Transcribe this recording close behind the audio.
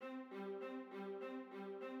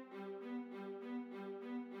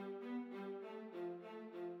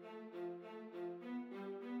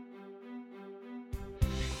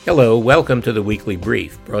Hello, welcome to the Weekly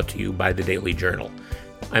Brief, brought to you by the Daily Journal.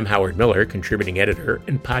 I'm Howard Miller, contributing editor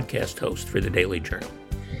and podcast host for the Daily Journal.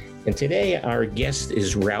 And today our guest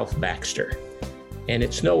is Ralph Baxter. And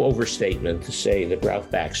it's no overstatement to say that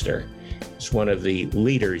Ralph Baxter is one of the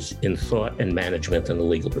leaders in thought and management in the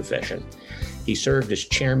legal profession. He served as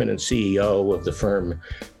chairman and CEO of the firm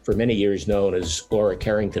for many years known as Orrick,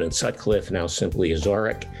 Herrington & Sutcliffe, now simply as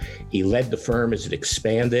Orrick. He led the firm as it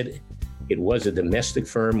expanded. It was a domestic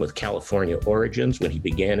firm with California origins. When he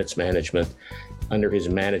began its management, under his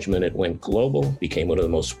management, it went global, became one of the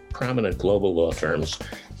most prominent global law firms,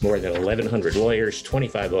 more than 1,100 lawyers,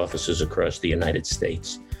 25 offices across the United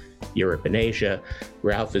States, Europe, and Asia.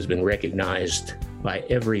 Ralph has been recognized by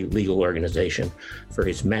every legal organization for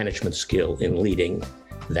his management skill in leading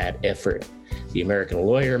that effort. The American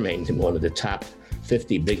Lawyer named him one of the top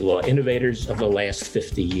 50 big law innovators of the last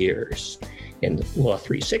 50 years. And Law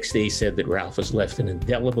 360 said that Ralph has left an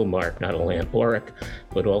indelible mark not only on Orrick,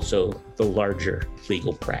 but also the larger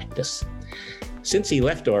legal practice. Since he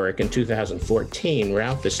left Orrick in 2014,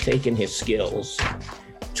 Ralph has taken his skills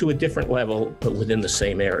to a different level, but within the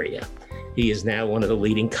same area. He is now one of the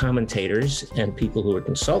leading commentators and people who are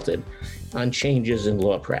consulted on changes in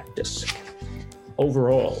law practice.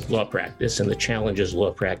 Overall law practice and the challenges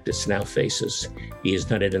law practice now faces. He has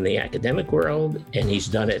done it in the academic world, and he's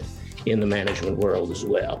done it in the management world as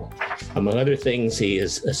well. Among other things, he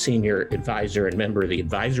is a senior advisor and member of the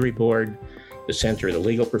advisory board, the Center of the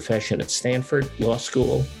Legal Profession at Stanford Law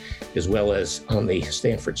School, as well as on the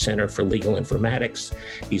Stanford Center for Legal Informatics.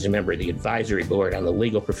 He's a member of the advisory board on the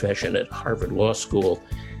legal profession at Harvard Law School,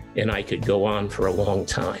 and I could go on for a long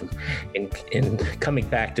time. In coming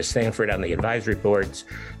back to Stanford on the advisory boards,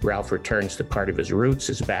 Ralph returns to part of his roots.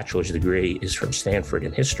 His bachelor's degree is from Stanford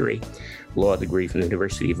in history, law degree from the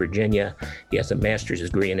University of Virginia. He has a master's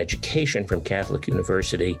degree in education from Catholic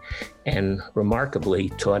University, and remarkably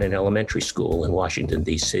taught in elementary school in Washington,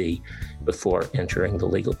 D.C. before entering the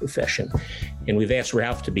legal profession. And we've asked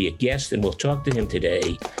Ralph to be a guest, and we'll talk to him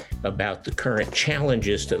today about the current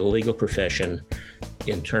challenges to the legal profession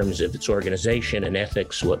in terms of its organization and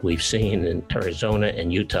ethics, what we've seen in Arizona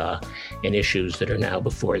and Utah, and issues that are now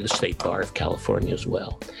before the State Bar of California as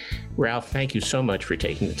well. Ralph, thank you so much for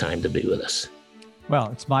taking the time to be with us. Well,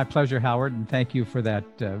 it's my pleasure, Howard, and thank you for that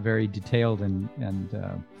very detailed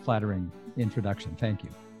and flattering introduction. Thank you.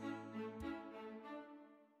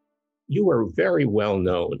 You are very well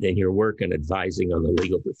known in your work in advising on the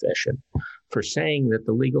legal profession for saying that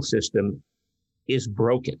the legal system is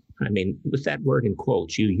broken. I mean, with that word in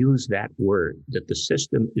quotes, you use that word, that the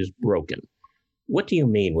system is broken. What do you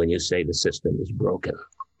mean when you say the system is broken?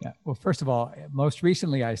 Yeah. Well, first of all, most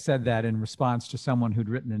recently I said that in response to someone who'd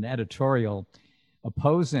written an editorial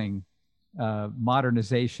opposing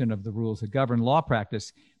modernization of the rules that govern law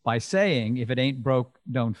practice by saying, if it ain't broke,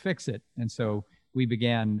 don't fix it. And so we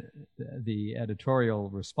began the editorial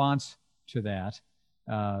response to that,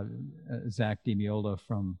 Zach DiMiola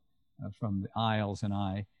from the Isles and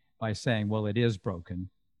I, by saying, well, it is broken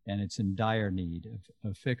and it's in dire need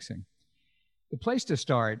of fixing. The place to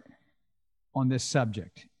start on this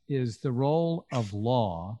subject is the role of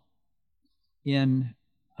law in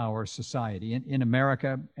our society, in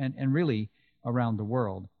America, and really around the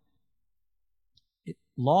world.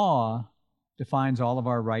 Law defines all of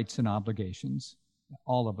our rights and obligations,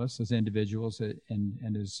 all of us as individuals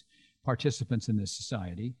and as participants in this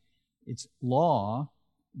society. It's law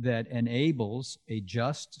that enables a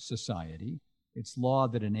just society. It's law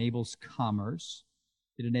that enables commerce.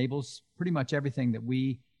 It enables pretty much everything that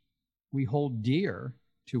we hold dear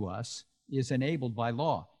to us is enabled by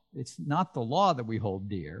law. It's not the law that we hold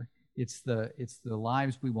dear. It's the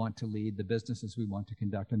lives we want to lead, the businesses we want to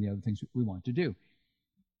conduct, and the other things we want to do.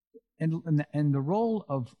 And the role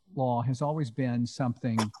of law has always been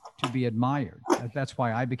something to be admired. That's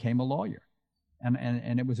why I became a lawyer,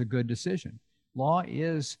 and it was a good decision. Law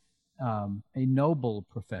is a noble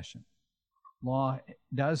profession. Law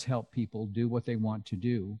does help people do what they want to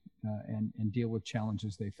do and deal with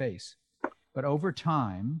challenges they face. But over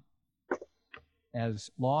time,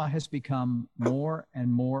 as law has become more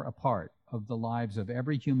and more a part of the lives of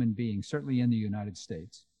every human being, certainly in the United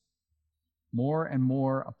States, more and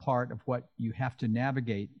more a part of what you have to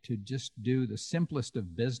navigate to just do the simplest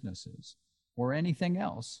of businesses or anything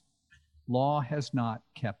else, law has not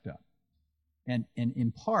kept up. And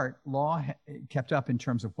in part, law kept up in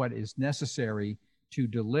terms of what is necessary to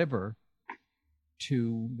deliver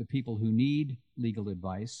to the people who need legal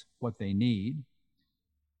advice what they need,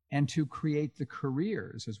 and to create the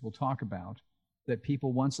careers, as we'll talk about, that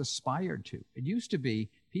people once aspired to. It used to be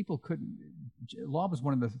law was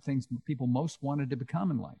one of the things people most wanted to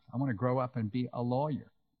become in life. I want to grow up and be a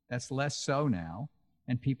lawyer. That's less so now.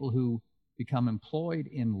 And people who become employed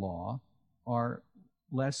in law are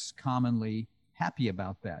less commonly happy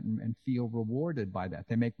about that and feel rewarded by that.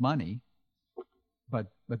 They make money, but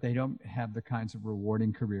they don't have the kinds of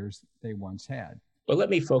rewarding careers they once had. Well, let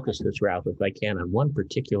me focus this, Ralph, if I can, on one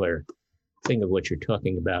particular thing of what you're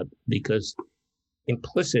talking about, because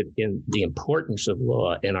implicit in the importance of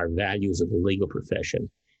law and our values of the legal profession,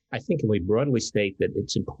 I think we broadly state that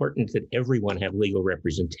it's important that everyone have legal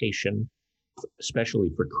representation,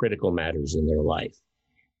 especially for critical matters in their life,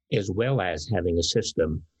 as well as having a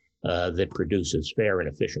system that produces fair and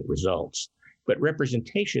efficient results. But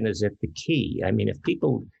representation is at the key. I mean, if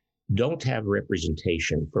people don't have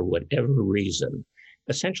representation for whatever reason,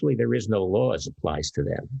 essentially there is no law as applies to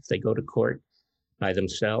them. If they go to court by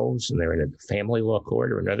themselves and they're in a family law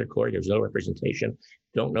court or another court, there's no representation,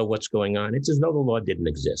 don't know what's going on. It's as though the law didn't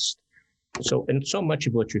exist. So, and so much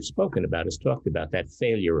of what you've spoken about is talked about that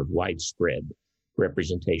failure of widespread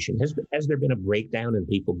representation. Has there been a breakdown in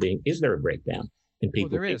people is there a breakdown in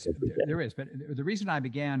people? Well, there is. But the reason I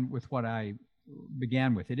began with what I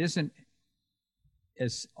began with, it isn't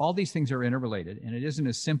as all these things are interrelated, and it isn't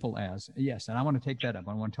as simple as, yes, and I want to take that up.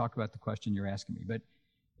 I want to talk about the question you're asking me, but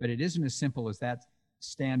it isn't as simple as that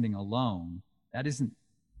standing alone. That isn't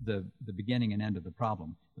the beginning and end of the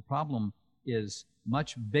problem. The problem is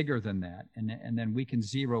much bigger than that, and then we can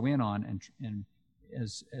zero in on and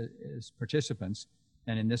as participants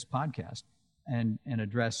and in this podcast and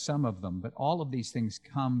address some of them. But all of these things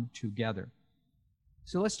come together.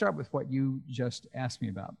 So let's start with what you just asked me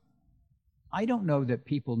about. I don't know that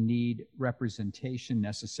people need representation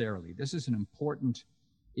necessarily. This is an important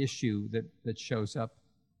issue that shows up,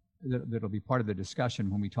 that'll be part of the discussion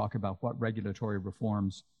when we talk about what regulatory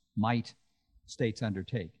reforms might states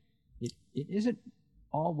undertake. It isn't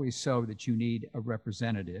always so that you need a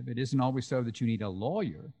representative. It isn't always so that you need a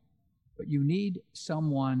lawyer, but you need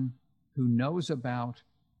someone who knows about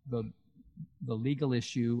the legal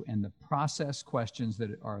issue and the process questions that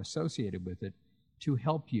are associated with it to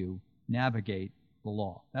help you navigate the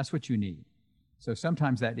law. That's what you need. So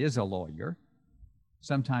sometimes that is a lawyer.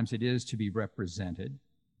 Sometimes it is to be represented.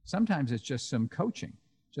 Sometimes it's just some coaching,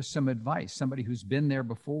 just some advice, somebody who's been there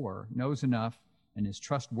before, knows enough, and is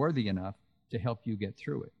trustworthy enough to help you get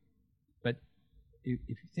through it. But if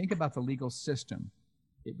you think about the legal system,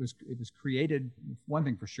 it was created, one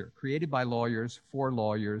thing for sure, created by lawyers,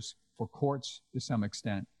 for courts to some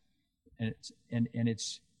extent, and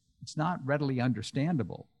it's not readily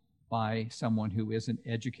understandable by someone who isn't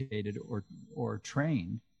educated or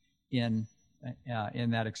trained in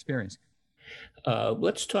that experience.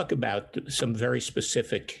 Let's talk about some very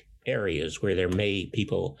specific areas where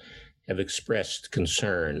people have expressed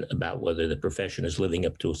concern about whether the profession is living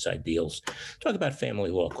up to its ideals. Talk about family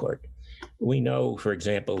law court. We know, for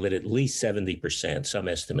example, that at least 70%, some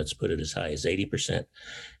estimates put it as high as 80%,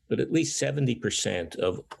 but at least 70%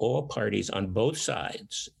 of all parties on both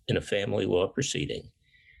sides in a family law proceeding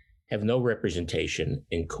have no representation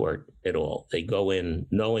in court at all. They go in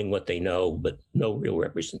knowing what they know, but no real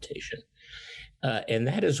representation. And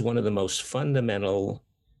that is one of the most fundamental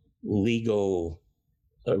legal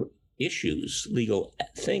issues, legal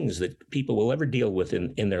things that people will ever deal with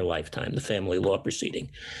in their lifetime, the family law proceeding,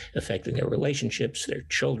 affecting their relationships, their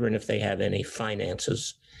children, if they have any,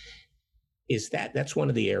 finances. That's one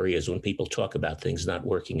of the areas when people talk about things not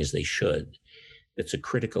working as they should. It's a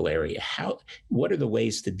critical area. What are the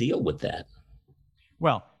ways to deal with that?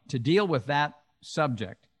 Well, to deal with that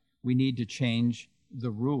subject, we need to change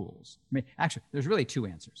the rules. I mean, actually, there's really two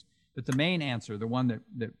answers. But the main answer, the one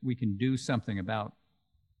that we can do something about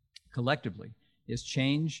collectively, is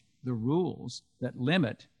change the rules that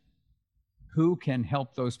limit who can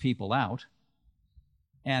help those people out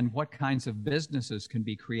and what kinds of businesses can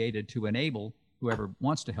be created to enable whoever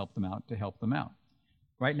wants to help them out to help them out.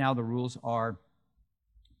 Right now, the rules are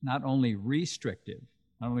not only restrictive,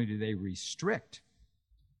 not only do they restrict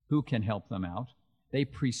who can help them out, they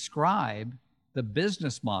prescribe the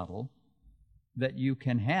business model that you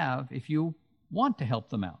can have if you want to help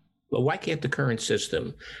them out. Well, why can't the current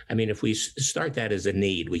system, I mean, if we start that as a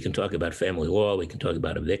need, we can talk about family law, we can talk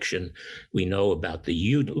about eviction. We know about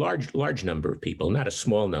the large number of people, not a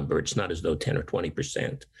small number. It's not as though 10 or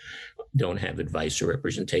 20% don't have advice or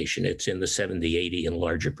representation. It's in the 70, 80 and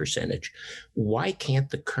larger percentage. Why can't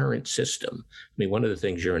the current system, I mean, one of the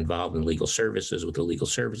things you're involved in legal services with the Legal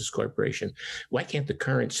Services Corporation, why can't the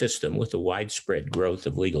current system with the widespread growth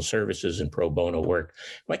of legal services and pro bono work,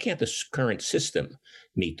 why can't the current system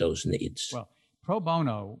meet those needs? Well, pro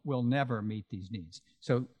bono will never meet these needs.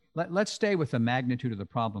 So let's stay with the magnitude of the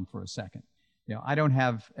problem for a second. I don't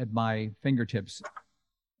have at my fingertips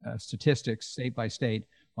statistics state by state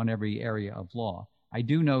on every area of law. I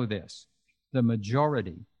do know this: the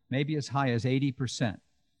majority, maybe as high as 80%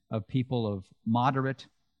 of people of moderate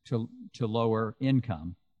to lower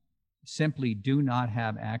income, simply do not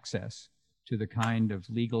have access to the kind of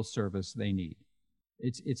legal service they need.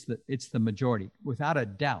 It's the majority. Without a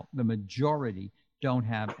doubt, the majority don't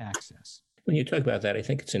have access. When you talk about that, I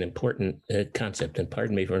think it's an important concept, and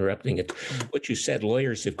pardon me for interrupting it. What you said,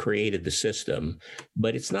 lawyers have created the system,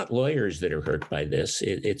 but it's not lawyers that are hurt by this.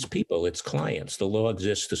 It's people, it's clients. The law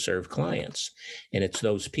exists to serve clients, and it's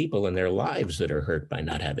those people and their lives that are hurt by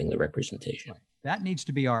not having the representation. Right. That needs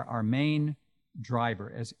to be our main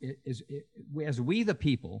driver as we, the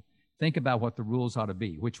people, think about what the rules ought to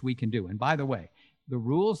be, which we can do. And by the way, the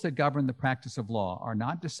rules that govern the practice of law are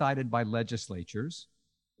not decided by legislatures.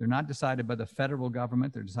 They're not decided by the federal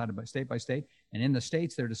government. They're decided by state. And in the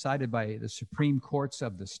states, they're decided by the Supreme Courts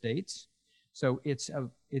of the states. So it's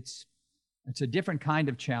a different kind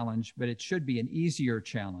of challenge, but it should be an easier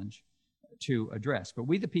challenge to address. But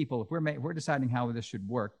we, the people, if we're deciding how this should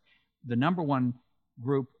work, the number one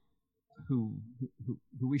group who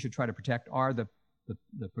we should try to protect are the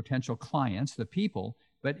potential clients, the people,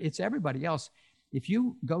 but it's everybody else. If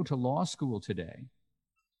you go to law school today,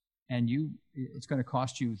 and it's going to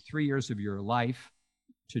cost you 3 years of your life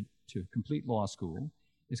to complete law school.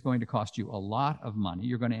 It's going to cost you a lot of money.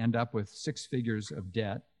 You're going to end up with 6 figures of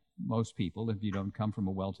debt, most people, if you don't come from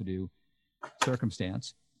a well-to-do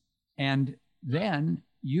circumstance. And then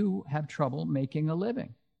you have trouble making a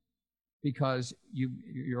living because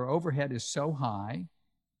your overhead is so high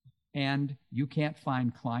and you can't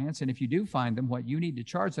find clients. And if you do find them, what you need to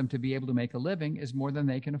charge them to be able to make a living is more than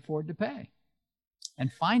they can afford to pay.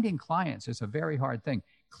 And finding clients is a very hard thing.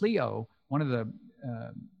 Clio, one of the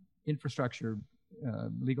infrastructure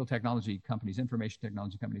legal technology companies, information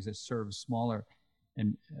technology companies that serve smaller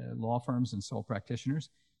and law firms and sole practitioners,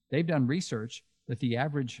 they've done research that the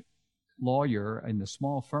average lawyer in the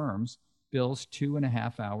small firms bills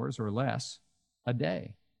 2.5 hours or less a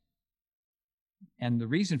day. And the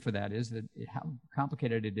reason for that is that how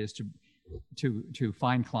complicated it is to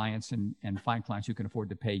find clients and find clients who can afford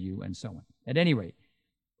to pay you and so on. At any rate,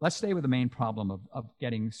 let's stay with the main problem of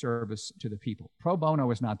getting service to the people. Pro bono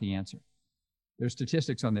is not the answer. There's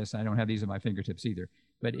statistics on this. I don't have these at my fingertips either,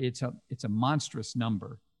 but it's a monstrous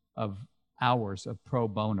number of hours of pro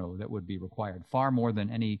bono that would be required, far more than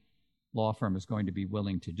any law firm is going to be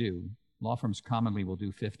willing to do. Law firms commonly will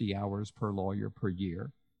do 50 hours per lawyer per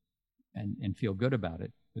year and feel good about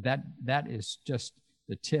it. But that is just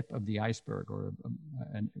the tip of the iceberg, or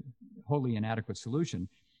a wholly inadequate solution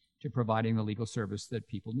to providing the legal service that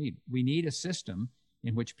people need. We need a system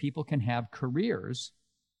in which people can have careers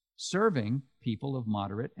serving people of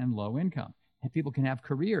moderate and low income. And people can have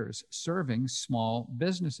careers serving small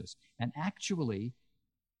businesses. And actually,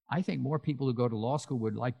 I think more people who go to law school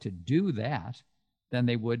would like to do that than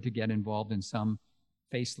they would to get involved in some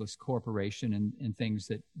faceless corporation and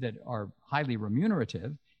things that are highly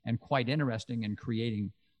remunerative and quite interesting in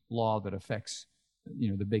creating law that affects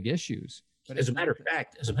the big issues. But as a matter of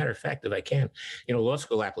fact, if I can, law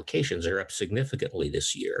school applications are up significantly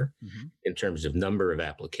this year in terms of number of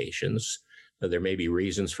applications. There may be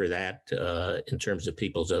reasons for that in terms of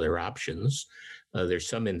people's other options. There's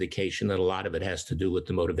some indication that a lot of it has to do with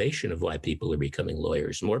the motivation of why people are becoming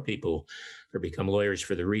lawyers. More people are become lawyers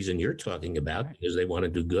for the reason you're talking about, right, because they want to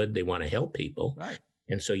do good, they want to help people. Right.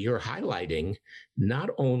 And so you're highlighting not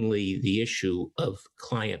only the issue of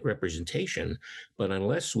client representation, but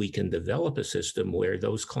unless we can develop a system where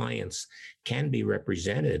those clients can be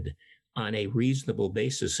represented on a reasonable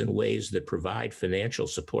basis in ways that provide financial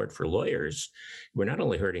support for lawyers, we're not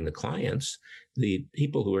only hurting the clients, the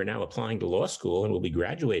people who are now applying to law school and will be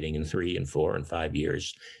graduating in 3 and 4 and 5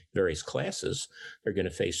 years, various classes, are going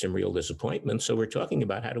to face some real disappointment. So we're talking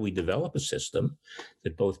about how do we develop a system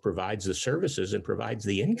that both provides the services and provides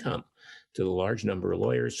the income to the large number of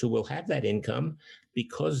lawyers who will have that income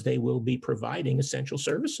because they will be providing essential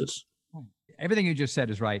services. Everything you just said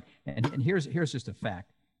is right. And here's just a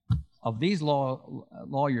fact. Of these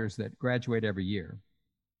lawyers that graduate every year,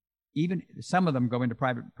 even some of them go into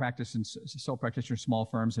private practice and sole practitioner small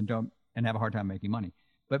firms and have a hard time making money.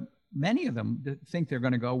 But many of them think they're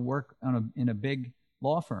going to go work in a big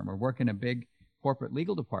law firm or work in a big corporate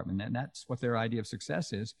legal department, and that's what their idea of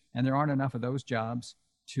success is. And there aren't enough of those jobs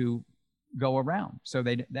to go around, so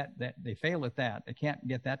they fail at that. They can't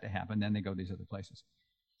get that to happen. Then they go these other places.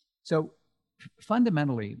 So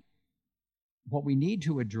fundamentally, what we need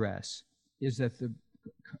to address is that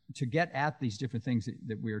to get at these different things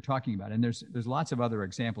that we are talking about, and there's lots of other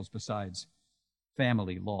examples besides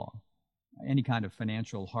family law, any kind of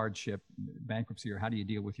financial hardship, bankruptcy, or how do you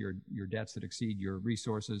deal with your debts that exceed your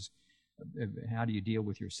resources? How do you deal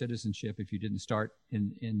with your citizenship if you didn't start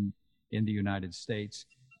in the United States?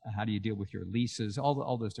 How do you deal with your leases?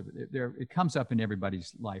 All those different. It comes up in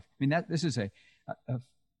everybody's life. I mean, this is a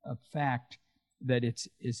fact that it's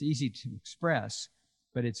easy to express,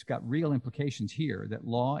 but it's got real implications here. That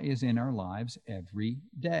law is in our lives every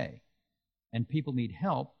day, and people need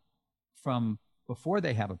help from before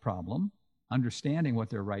they have a problem, understanding what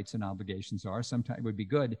their rights and obligations are. Sometimes it would be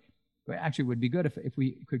good. Actually, it would be good if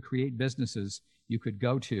we could create businesses you could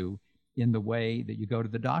go to in the way that you go to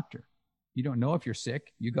the doctor. You don't know if you're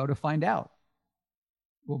sick, you go to find out.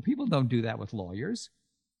 Well, people don't do that with lawyers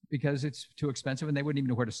because it's too expensive and they wouldn't even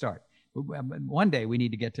know where to start. One day we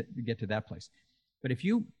need to get to that place. But if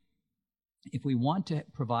we want to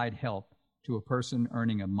provide help to a person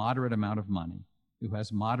earning a moderate amount of money who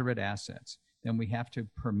has moderate assets, then we have to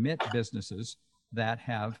permit businesses that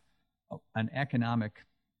have an economic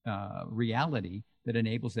reality that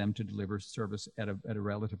enables them to deliver service at a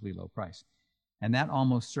relatively low price. And that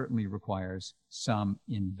almost certainly requires some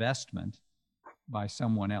investment by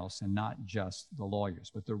someone else and not just the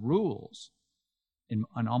lawyers. But the rules in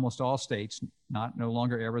almost all states, no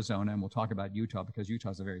longer Arizona, and we'll talk about Utah because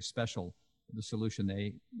Utah is the solution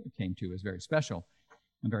they came to is very special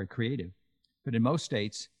and very creative. But in most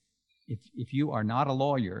states, if you are not a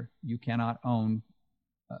lawyer, you cannot own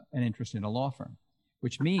an interest in a law firm,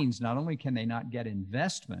 which means not only can they not get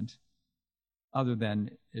investment other than,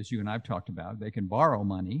 as you and I've talked about, they can borrow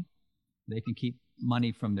money, they can keep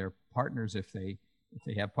money from their partners if they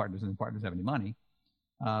have partners and the partners have any money,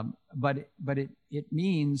 but it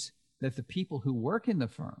means that the people who work in the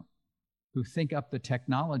firm, who think up the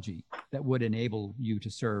technology that would enable you to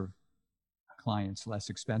serve clients less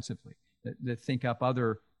expensively, that think up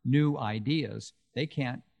other new ideas, they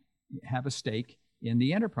can't have a stake in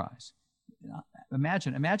the enterprise.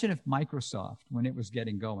 Imagine if Microsoft, when it was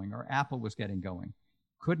getting going, or Apple was getting going,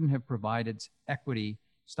 couldn't have provided equity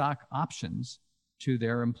stock options to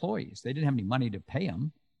their employees. They didn't have any money to pay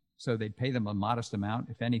them, so they'd pay them a modest amount,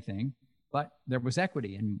 if anything, but there was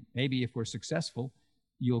equity, and maybe if we're successful,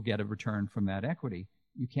 you'll get a return from that equity.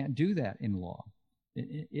 You can't do that in law.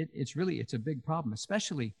 It's a big problem,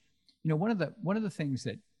 especially, one of the things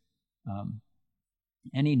that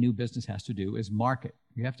any new business has to do is market.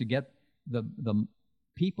 You have to get the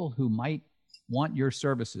people who might want your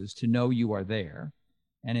services to know you are there,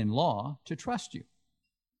 and in law, to trust you.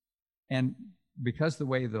 And because the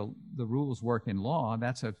way the rules work in law,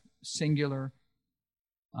 that's a singular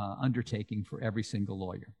undertaking for every single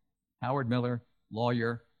lawyer. Howard Miller,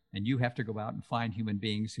 lawyer, and you have to go out and find human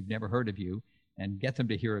beings who've never heard of you and get them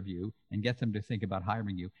to hear of you and get them to think about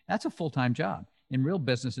hiring you. That's a full-time job. In real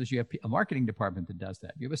businesses, you have a marketing department that does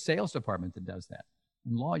that. You have a sales department that does that.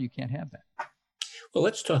 In law, you can't have that. Well,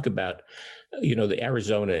 let's talk about, the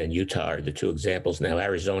Arizona and Utah are the two examples. Now,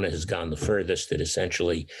 Arizona has gone the furthest. It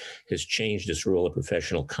essentially has changed its rule of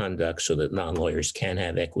professional conduct so that non-lawyers can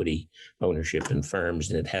have equity ownership in firms,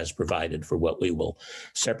 and it has provided for what we will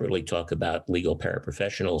separately talk about, legal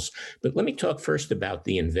paraprofessionals. But let me talk first about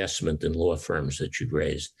the investment in law firms that you've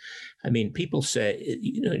raised. I mean, people say,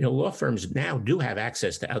 law firms now do have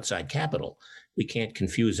access to outside capital. We can't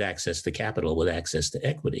confuse access to capital with access to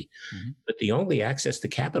equity. Mm-hmm. But the only access to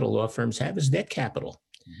capital law firms have is debt capital.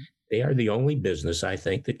 Mm-hmm. They are the only business, I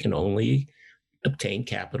think, that can only obtain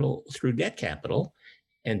capital through debt capital.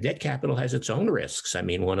 And debt capital has its own risks. I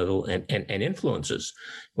mean, and influences.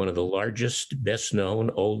 One of the largest, best known,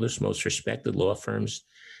 oldest, most respected law firms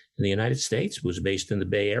in the United States was based in the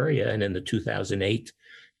Bay Area. And in the 2008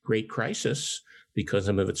 Great Crisis, because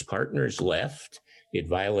some of its partners left, it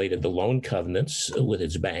violated the loan covenants with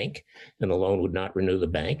its bank, and the loan would not renew the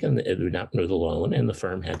bank, and it would not renew the loan, and the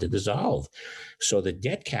firm had to dissolve. So the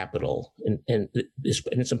debt capital, and it's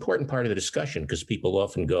an important part of the discussion because people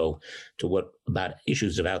often go to about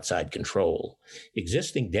issues of outside control.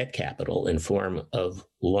 Existing debt capital in form of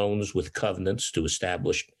loans with covenants to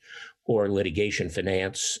establish or litigation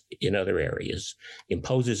finance in other areas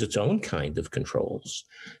imposes its own kind of controls.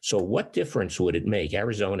 So what difference would it make?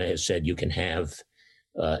 Arizona has said you can have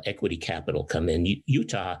equity capital come in.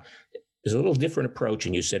 Utah is a little different approach,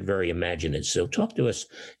 and you said very imaginative. So talk to us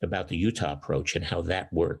about the Utah approach and how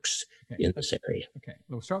that works in this area. Okay,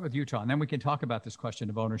 we'll start with Utah, and then we can talk about this question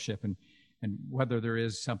of ownership and whether there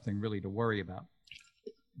is something really to worry about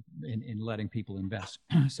in letting people invest.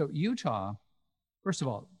 So Utah, first of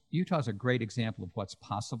all, Utah is a great example of what's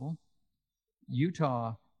possible.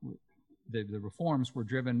 Utah the reforms were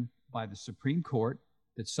driven by the Supreme Court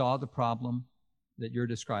that saw the problem that you're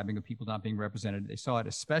describing of people not being represented. They saw it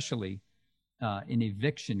especially in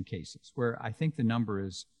eviction cases, where I think the number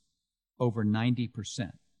is over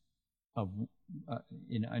 90% of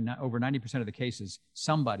over 90% of the cases,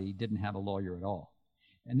 somebody didn't have a lawyer at all.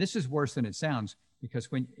 And this is worse than it sounds,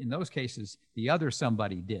 because when in those cases, the other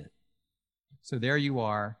somebody did. So there you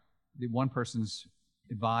are, the one person's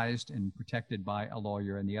advised and protected by a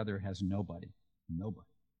lawyer, and the other has nobody.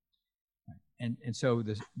 And so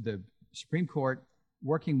the Supreme Court,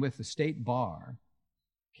 working with the state bar,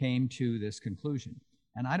 came to this conclusion.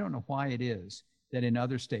 And I don't know why it is that in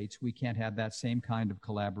other states we can't have that same kind of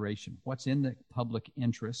collaboration. What's in the public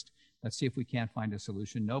interest? Let's see if we can't find a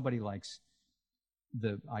solution. Nobody likes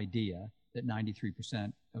the idea that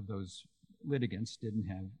 93% of those litigants didn't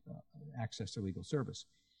have access to legal service.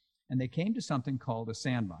 And they came to something called a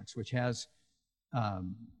sandbox, which has a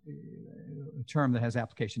term that has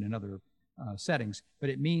application in other settings, but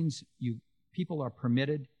it means people are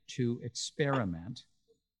permitted to experiment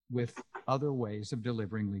with other ways of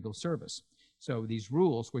delivering legal service. So these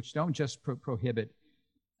rules, which don't just prohibit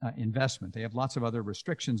investment, they have lots of other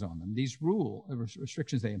restrictions on them. These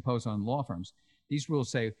restrictions they impose on law firms, these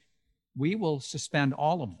rules say, we will suspend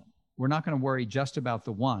all of them. We're not going to worry just about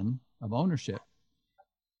the one of ownership.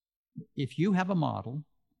 If you have a model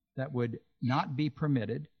that would not be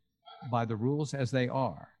permitted by the rules as they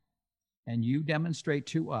are, and you demonstrate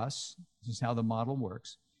to us, this is how the model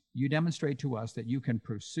works, you demonstrate to us that you can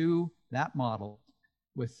pursue that model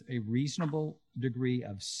with a reasonable degree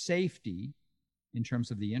of safety in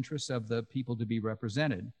terms of the interests of the people to be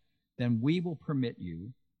represented, then we will permit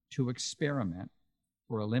you to experiment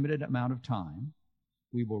for a limited amount of time.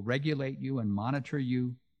 We will regulate you and monitor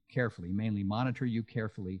you carefully, mainly monitor you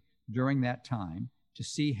carefully during that time to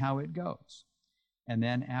see how it goes. And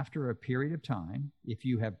then after a period of time, if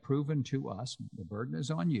you have proven to us, the burden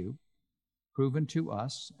is on you, proven to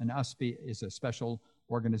us, and USB is a special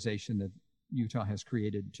organization that Utah has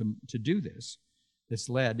created to do this. This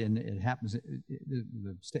led, and it happens,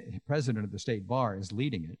 the president of the state bar is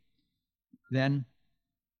leading it.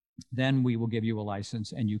 Then we will give you a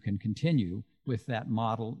license and you can continue with that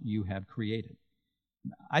model you have created.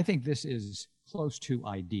 I think this is close to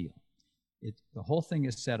ideal. The whole thing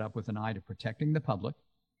is set up with an eye to protecting the public.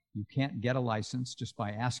 You can't get a license just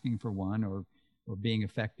by asking for one or being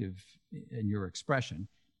effective in your expression.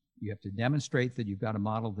 You have to demonstrate that you've got a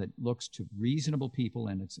model that looks to reasonable people,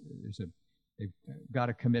 and they've got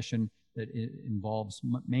a commission that involves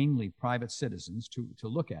mainly private citizens to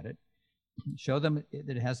look at it, show them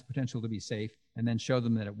that it has the potential to be safe, and then show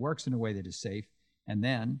them that it works in a way that is safe, and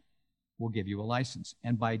then we'll give you a license.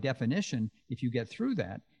 And by definition, if you get through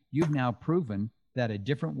that, you've now proven that a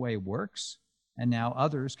different way works, and now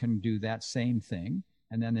others can do that same thing,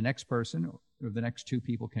 and then the next person or the next two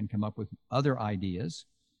people can come up with other ideas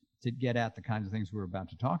to get at the kinds of things we're about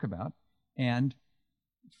to talk about and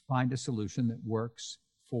find a solution that works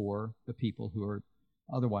for the people who are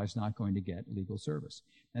otherwise not going to get legal service.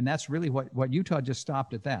 And that's really what Utah just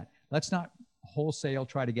stopped at that. Let's not wholesale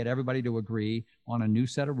try to get everybody to agree on a new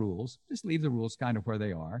set of rules. Just leave the rules kind of where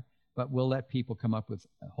they are, but we'll let people come up with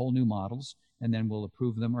whole new models, and then we'll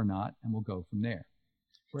approve them or not, and we'll go from there.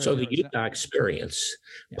 So the Utah experience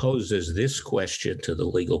poses this question to the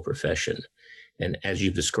legal profession. And as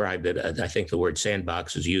you've described it, I think the word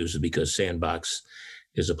sandbox is used because sandbox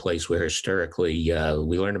is a place where historically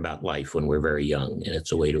we learn about life when we're very young, and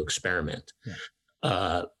it's a way to experiment.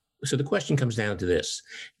 Yeah. So the question comes down to this.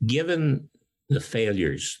 Given the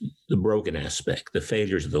failures, the broken aspect, the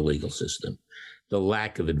failures of the legal system, the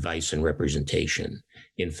lack of advice and representation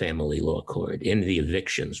in family law court, in the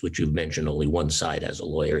evictions, which you've mentioned only one side has a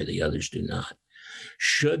lawyer, the others do not.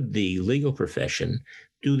 Should the legal profession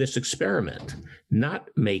do this experiment, not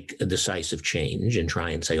make a decisive change and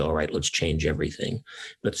try and say, all right, let's change everything,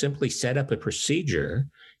 but simply set up a procedure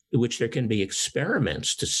in which there can be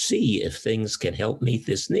experiments to see if things can help meet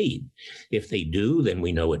this need. If they do, then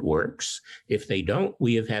we know it works. If they don't,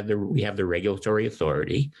 we have the regulatory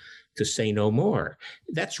authority to say no more.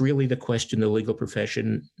 That's really the question the legal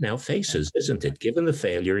profession now faces, isn't it? Given the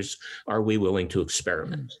failures, are we willing to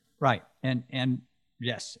experiment? Right. And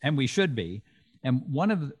yes, and we should be. And one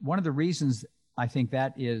of the reasons I think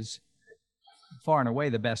that is far and away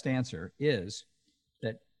the best answer is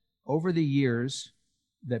that over the years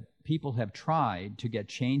that people have tried to get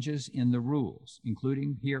changes in the rules,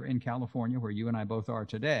 including here in California, where you and I both are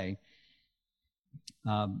today,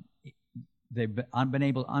 they've been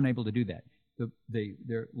unable to do that.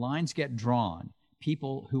 Their lines get drawn.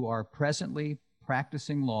 People who are presently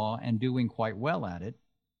practicing law and doing quite well at it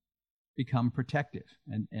become protective.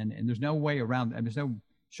 And there's no way around, and there's no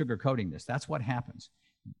sugarcoating this. That's what happens.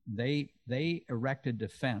 They erected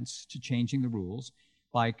defense to changing the rules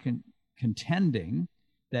by contending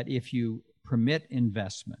that if you permit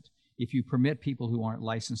investment, if you permit people who aren't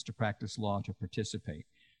licensed to practice law to participate,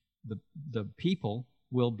 the people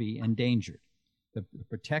will be endangered. The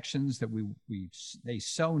protections that they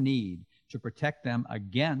so need to protect them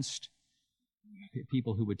against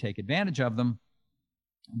people who would take advantage of them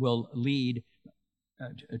will lead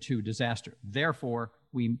to disaster. Therefore,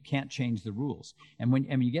 we can't change the rules. And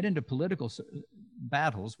when you get into political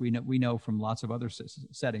battles, we know from lots of other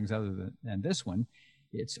settings other than this one,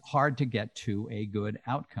 it's hard to get to a good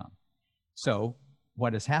outcome. So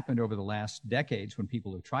what has happened over the last decades when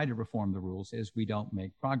people have tried to reform the rules is we don't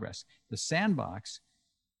make progress. The sandbox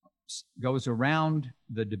goes around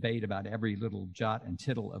the debate about every little jot and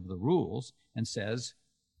tittle of the rules and says,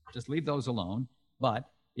 just leave those alone. But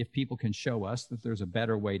if people can show us that there's a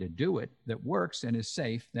better way to do it that works and is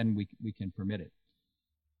safe, then we can permit it.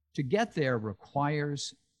 To get there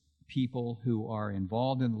requires people who are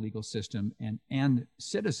involved in the legal system and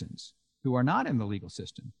citizens who are not in the legal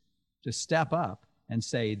system to step up and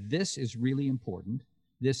say, this is really important.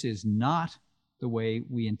 This is not the way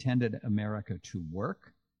we intended America to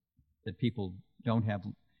work, that people don't have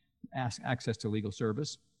access to legal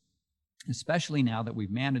service, especially now that we've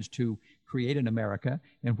managed to create an America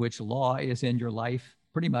in which law is in your life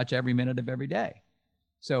pretty much every minute of every day.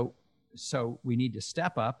 So we need to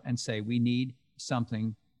step up and say we need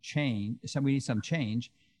something change. So we need some change.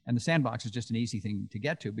 And the sandbox is just an easy thing to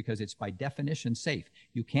get to because it's by definition safe.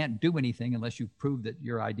 You can't do anything unless you prove that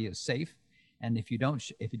your idea is safe. And if you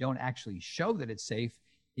don't actually show that it's safe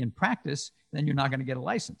in practice, then you're not going to get a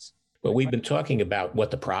license. Well, we've been talking about what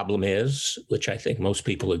the problem is, which I think most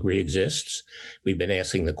people agree exists. We've been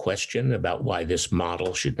asking the question about why this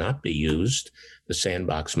model should not be used, the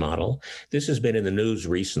sandbox model. This has been in the news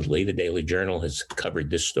recently. The Daily Journal has covered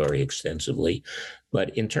this story extensively.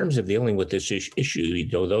 But in terms of dealing with this issue,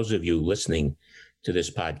 those of you listening to this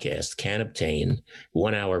podcast can obtain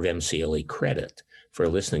 1 hour of MCLE credit for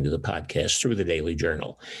listening to the podcast through the Daily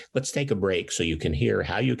Journal. Let's take a break so you can hear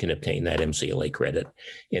how you can obtain that MCLA credit,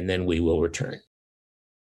 and then we will return.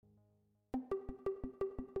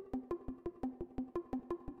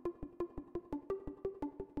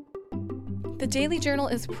 The Daily Journal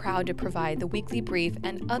is proud to provide the weekly brief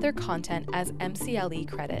and other content as MCLE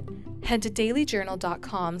credit. Head to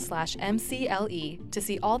dailyjournal.com/MCLE to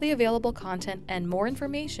see all the available content and more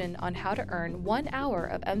information on how to earn 1 hour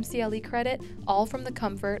of MCLE credit, all from the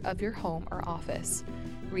comfort of your home or office.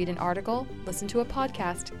 Read an article, listen to a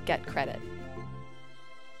podcast, get credit.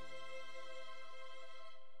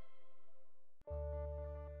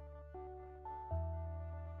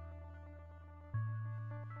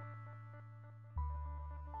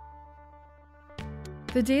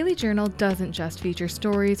 The Daily Journal doesn't just feature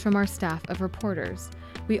stories from our staff of reporters.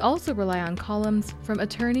 We also rely on columns from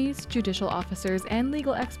attorneys, judicial officers, and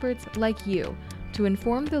legal experts like you to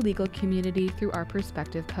inform the legal community through our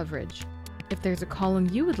perspective coverage. If there's a column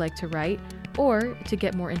you would like to write, or to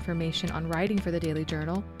get more information on writing for the Daily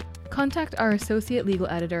Journal, contact our associate legal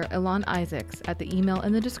editor, Ilan Isaacs, at the email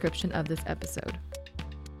in the description of this episode.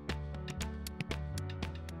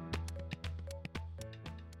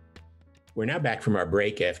 We're now back from our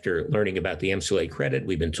break after learning about the MCLA credit.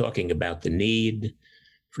 We've been talking about the need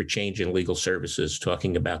for change in legal services,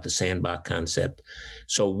 talking about the sandbox concept.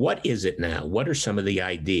 So what is it now? What are some of the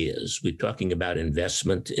ideas? We're talking about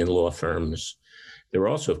investment in law firms. There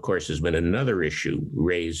also, of course, has been another issue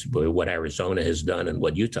raised by what Arizona has done and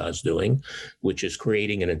what Utah is doing, which is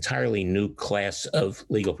creating an entirely new class of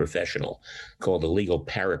legal professional called a legal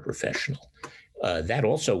paraprofessional. That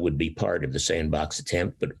also would be part of the sandbox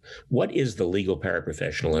attempt. But what is the legal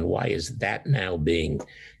paraprofessional, and why is that now being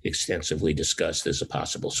extensively discussed as a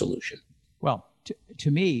possible solution? Well, to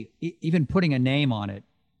me, even putting a name on it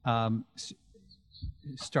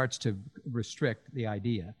starts to restrict the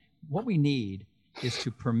idea. What we need is to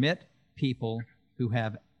permit people who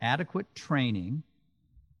have adequate training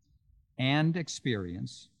and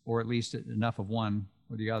experience, or at least enough of one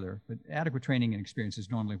or the other, but adequate training and experience is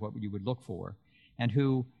normally what you would look for, and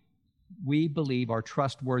who we believe are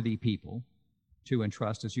trustworthy people to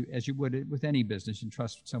entrust, as you would with any business. You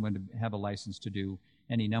trust someone to have a license to do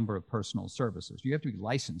any number of personal services. You have to be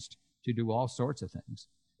licensed to do all sorts of things,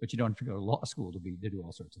 but you don't have to go to law school to do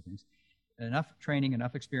all sorts of things. Enough training,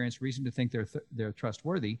 enough experience, reason to think they're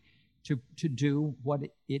trustworthy to do what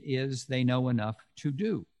it is they know enough to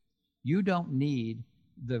do. You don't need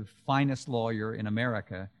the finest lawyer in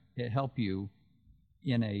America to help you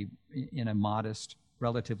in a modest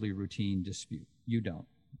relatively routine dispute. You don't.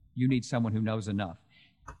 You need someone who knows enough.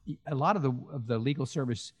 A lot of the legal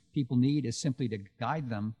service people need is simply to guide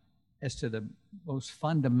them as to the most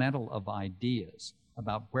fundamental of ideas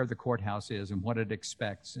about where the courthouse is and what it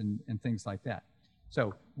expects and things like that.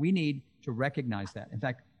 So we need to recognize that. In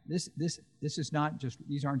fact, this is not just,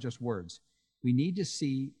 these aren't just words. We need to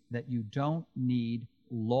see that you don't need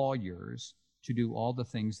lawyers to do all the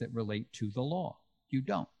things that relate to the law. You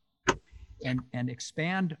don't. And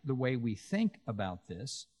expand the way we think about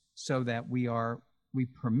this so that we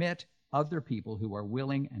permit other people who are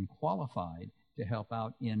willing and qualified to help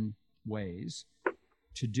out in ways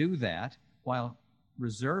to do that while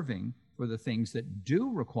reserving for the things that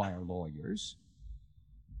do require lawyers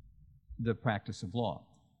the practice of law.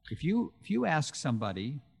 If you ask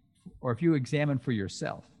somebody, or if you examine for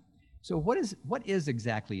yourself, so what is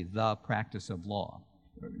exactly the practice of law?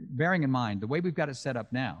 Bearing in mind the way we've got it set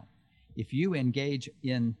up now, if you engage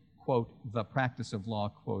in, quote, the practice of law,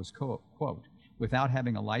 quote, without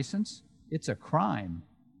having a license, it's a crime.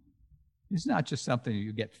 It's not just something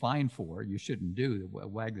you get fined for, you shouldn't do,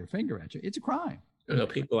 wag their finger at you. It's a crime.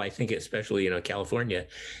 People, I think, especially California,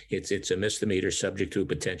 it's a misdemeanor subject to a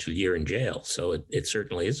potential year in jail. So it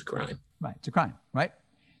certainly is a crime. Right, it's a crime, right?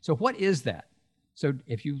 So what is that? So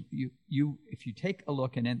if you take a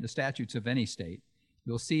look in the statutes of any state,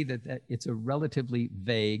 you'll see that it's a relatively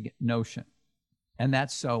vague notion, and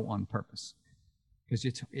that's so on purpose, because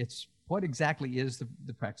it's what exactly is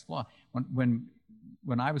the practice of law.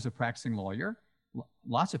 When I was a practicing lawyer,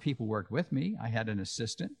 lots of people worked with me. I had an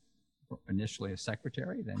assistant, initially a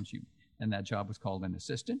secretary, then that job was called an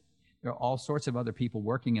assistant. There are all sorts of other people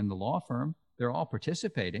working in the law firm. They're all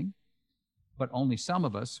participating, but only some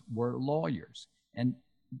of us were lawyers. And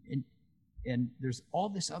there's all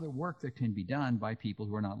this other work that can be done by people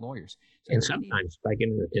who are not lawyers. So and sometimes,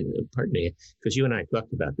 pardon me, because you and I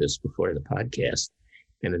talked about this before the podcast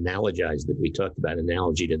and analogized that we talked about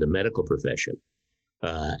analogy to the medical profession.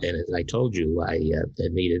 And as I told you, I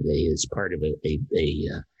needed as part of a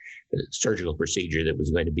surgical procedure that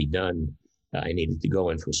was going to be done. I needed to go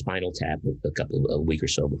in for spinal tap a week or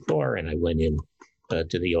so before, and I went in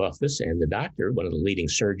to the office, and the doctor, one of the leading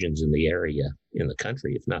surgeons in the area, in the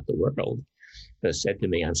country, if not the world, said to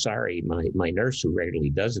me, "I'm sorry, my nurse who regularly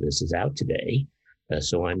does this is out today,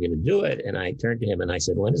 so I'm going to do it." And I turned to him and I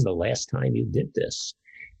said, "When is the last time you did this?"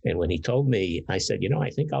 And when he told me, I said, I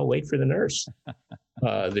think I'll wait for the nurse.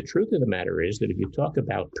 The truth of the matter is that if you talk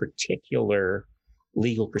about particular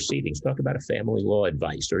legal proceedings, talk about a family law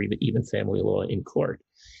advice or even family law in court,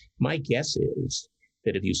 my guess is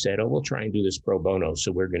that if you said, we'll try and do this pro bono,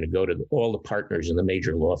 so we're going to go to all the partners in the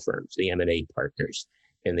major law firms, the M&A partners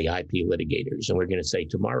and the IP litigators, and we're going to say,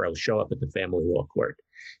 tomorrow, show up at the family law court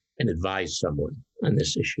and advise someone on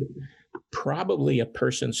this issue. Probably a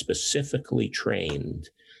person specifically trained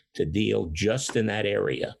to deal just in that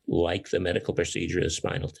area, like the medical procedure, the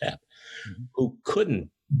spinal tap, who couldn't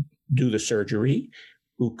do the surgery,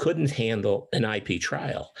 who couldn't handle an IP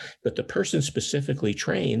trial. But the person specifically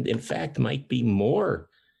trained, in fact, might be more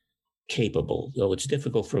capable, though it's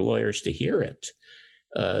difficult for lawyers to hear it,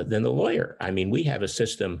 than the lawyer. I mean, we have a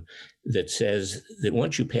system that says that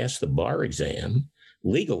once you pass the bar exam,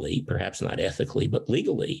 legally, perhaps not ethically, but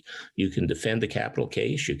legally, you can defend a capital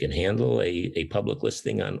case, you can handle a public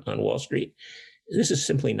listing on Wall Street. This is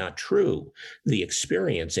simply not true. The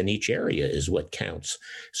experience in each area is what counts.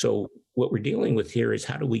 So what we're dealing with here is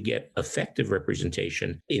how do we get effective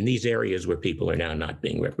representation in these areas where people are now not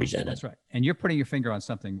being represented? That's right. And you're putting your finger on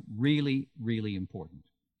something really, really important.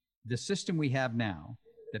 The system we have now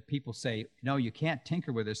that people say, no, you can't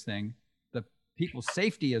tinker with this thing. The people's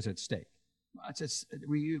safety is at stake.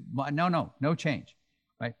 No change,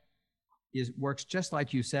 right? Works just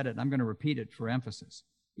like you said it. I'm going to repeat it for emphasis.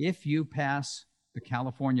 If you pass the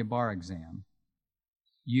California bar exam,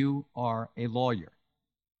 you are a lawyer.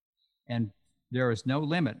 And there is no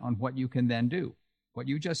limit on what you can then do. What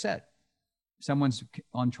you just said. Someone's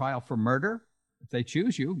on trial for murder. If they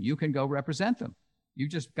choose you, you can go represent them. You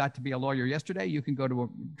just got to be a lawyer yesterday. You can go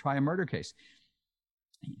to try a murder case.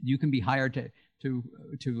 You can be hired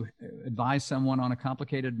to advise someone on a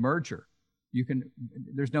complicated merger.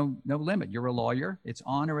 There's no limit. You're a lawyer. It's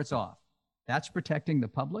on or it's off. That's protecting the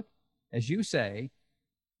public. As you say,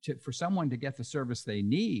 for someone to get the service they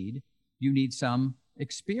need, you need some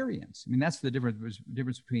experience. I mean, that's the difference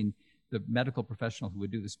between the medical professional who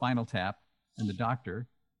would do the spinal tap and the doctor.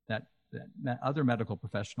 That other medical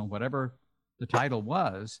professional, whatever the title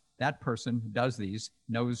was, that person who does these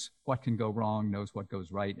knows what can go wrong, knows what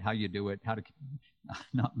goes right, how you do it, how to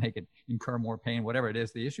not make it incur more pain, whatever it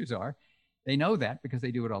is the issues are. They know that because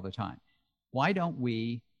they do it all the time. why aren't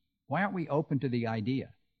we open to the idea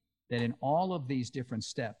that in all of these different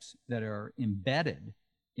steps that are embedded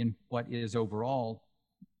in what is overall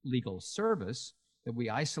legal service, that we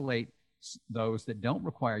isolate those that don't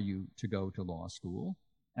require you to go to law school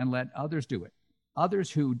and let others do it.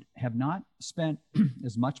 Others who have not spent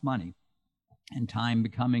as much money and time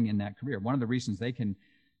becoming in that career. One of the reasons they can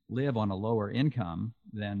live on a lower income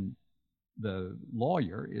than the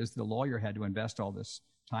lawyer is the lawyer had to invest all this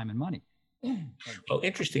time and money. Well,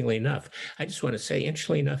 interestingly enough, I just want to say,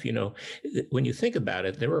 when you think about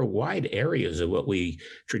it, there are wide areas of what we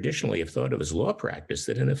traditionally have thought of as law practice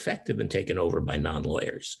that in effect have been taken over by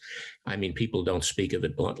non-lawyers. I mean, people don't speak of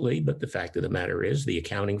it bluntly, but the fact of the matter is the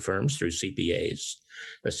accounting firms through CPAs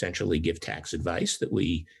essentially give tax advice that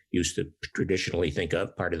we used to traditionally think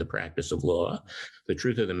of part of the practice of law. The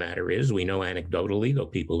truth of the matter is we know anecdotally, though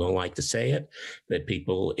people don't like to say it, that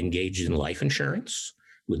people engaged in life insurance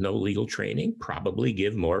with no legal training probably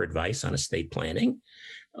give more advice on estate planning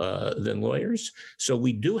than lawyers. So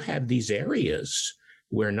we do have these areas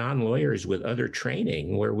where non-lawyers with other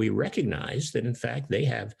training, where we recognize that in fact they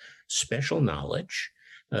have special knowledge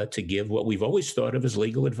to give what we've always thought of as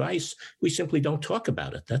legal advice. We simply don't talk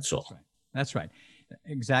about it. That's all. That's right.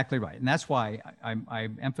 Exactly right. And that's why I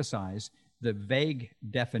emphasize the vague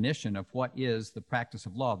definition of what is the practice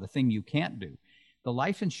of law, the thing you can't do. The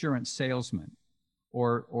life insurance salesman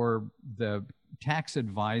or the tax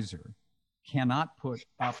advisor cannot put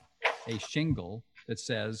up a shingle that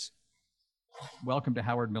says, "Welcome to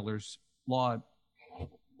Howard Miller's law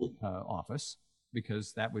office,"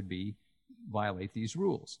 because that would violate these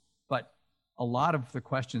rules. But a lot of the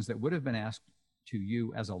questions that would have been asked to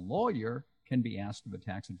you as a lawyer can be asked of a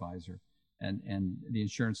tax advisor and the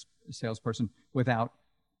insurance salesperson without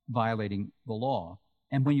violating the law.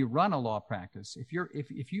 And when you run a law practice, if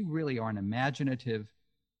you really are an imaginative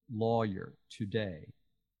lawyer today,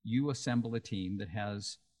 you assemble a team that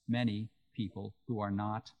has many people who are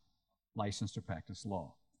not licensed to practice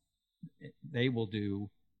law. They will do,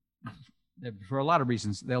 for a lot of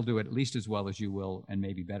reasons, they'll do it at least as well as you will, and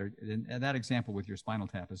maybe better. And that example with your spinal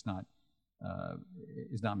tap is not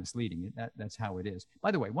misleading. That's how it is.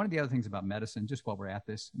 By the way, one of the other things about medicine, just while we're at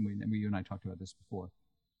this, and you and I talked about this before.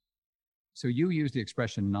 So you use the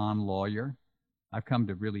expression non-lawyer. I've come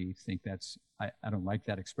to really think I don't like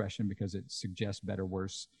that expression because it suggests better,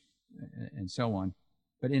 worse, and so on.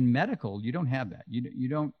 But in medical, you don't have that. You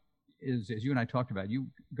don't, as you and I talked about, you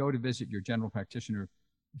go to visit your general practitioner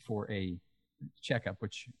for a checkup,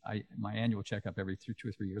 which my annual checkup every 2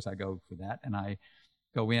 or 3 years, I go for that. And I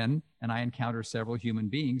go in and I encounter several human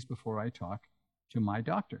beings before I talk to my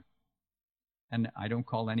doctor. And I don't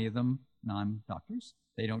call any of them non-doctors.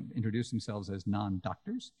 They don't introduce themselves as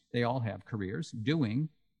non-doctors. They all have careers doing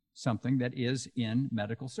something that is in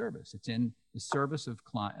medical service. It's in the service of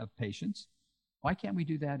patients. Why can't we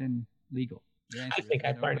do that in legal? I think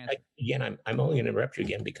I'm only going to interrupt you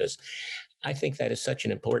again because I think that is such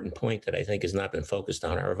an important point that I think has not been focused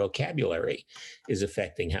on. Our vocabulary is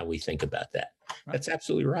affecting how we think about that. Right. That's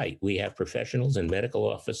absolutely right. We have professionals in medical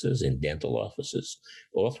offices, in dental offices,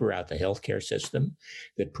 all throughout the healthcare system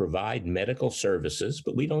that provide medical services,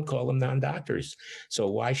 but we don't call them non-doctors. So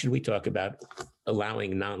why should we talk about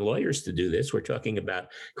allowing non-lawyers to do this? We're talking about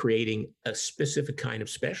creating a specific kind of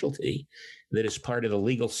specialty that is part of the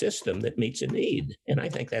legal system that meets a need. And I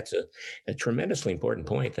think that's a tremendously important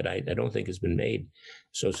point that I don't think has been made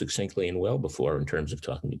so succinctly and well before in terms of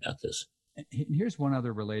talking about this. Here's one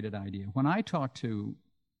other related idea. When I talk to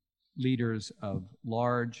leaders of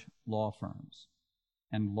large law firms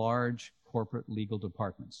and large corporate legal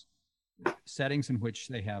departments, settings in which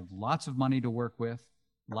they have lots of money to work with,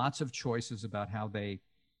 lots of choices about how they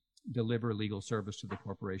deliver legal service to the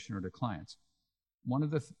corporation or to clients, one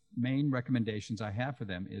of the main recommendations I have for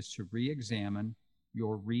them is to re-examine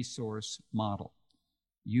your resource model.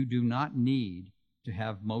 You do not need to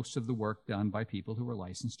have most of the work done by people who are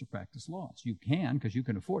licensed to practice laws. You can because you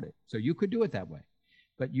can afford it. So you could do it that way.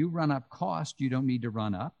 But you run up cost you don't need to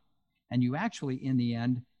run up. And you actually, in the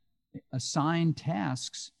end, assign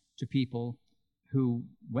tasks to people who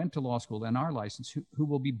went to law school and are licensed, who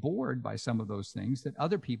will be bored by some of those things that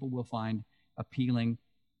other people will find appealing,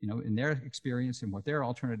 in their experience and what their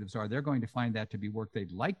alternatives are. They're going to find that to be work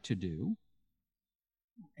they'd like to do,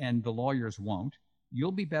 and the lawyers won't.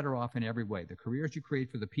 You'll be better off in every way. The careers you create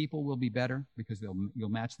for the people will be better because you'll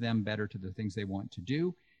match them better to the things they want to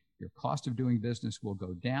do. Your cost of doing business will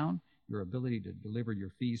go down. Your ability to deliver your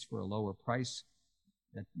fees for a lower price,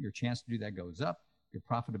 your chance to do that goes up. Your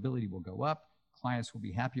profitability will go up. Clients will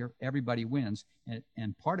be happier. Everybody wins.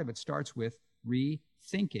 And part of it starts with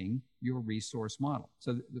rethinking your resource model.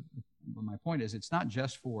 So the my point is, it's not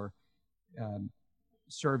just for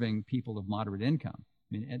serving people of moderate income.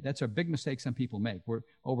 I mean, that's a big mistake some people make. We're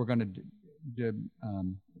going to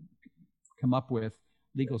come up with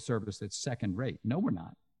legal service that's second rate. No, we're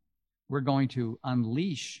not. We're going to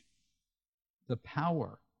unleash the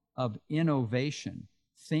power of innovation,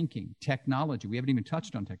 thinking, technology. We haven't even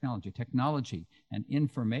touched on technology and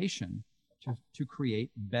information to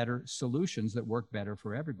create better solutions that work better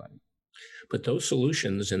for everybody. But those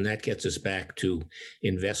solutions, and that gets us back to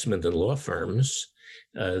investment in law firms,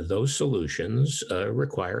 those solutions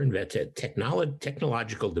require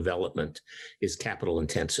technological development is capital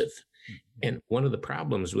intensive. And one of the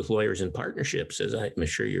problems with lawyers and partnerships, as I'm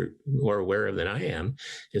sure you're more aware of than I am,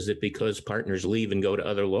 is that because partners leave and go to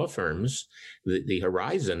other law firms, the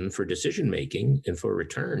horizon for decision-making and for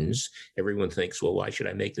returns, everyone thinks, well, why should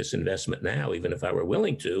I make this investment now, even if I were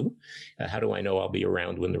willing to? How do I know I'll be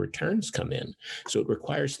around when the returns come in? So it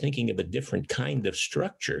requires thinking of a different kind of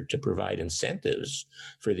structure to provide incentives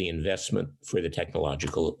for the investment for the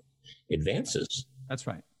technological advances. That's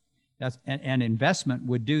right. And investment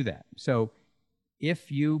would do that. So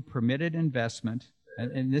if you permitted investment,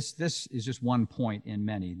 and this is just one point in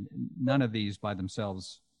many, none of these by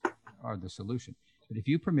themselves are the solution. But if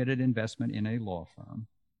you permitted investment in a law firm,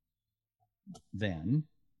 then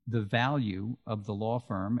the value of the law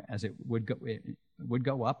firm it would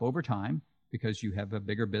go up over time because you have a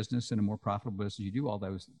bigger business and a more profitable business. You do all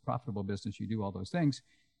those things.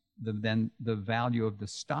 Then the value of the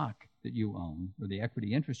stock that you own or the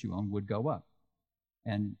equity interest you own would go up.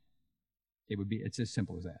 And it's as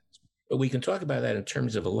simple as that. But we can talk about that in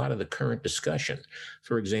terms of a lot of the current discussion.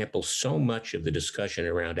 For example, so much of the discussion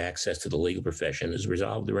around access to the legal profession is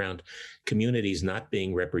resolved around communities not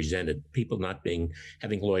being represented, people not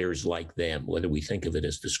having lawyers like them, whether we think of it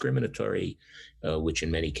as discriminatory, which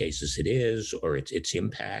in many cases it is, or its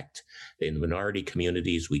impact. In minority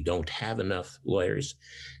communities, we don't have enough lawyers.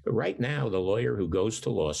 But right now, the lawyer who goes to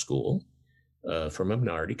law school from a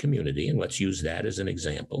minority community, and let's use that as an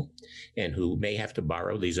example, and who may have to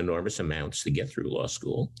borrow these enormous amounts to get through law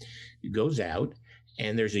school, goes out,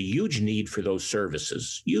 and there's a huge need for those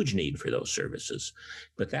services.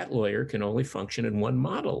 But that lawyer can only function in one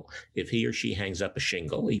model. If he or she hangs up a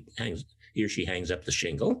shingle, he or she hangs up the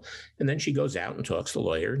shingle, and then she goes out and talks to the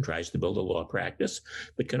lawyer and tries to build a law practice,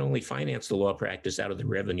 but can only finance the law practice out of the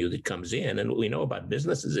revenue that comes in. And what we know about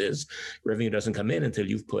businesses is revenue doesn't come in until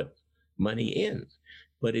you've put money in.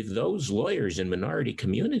 But if those lawyers in minority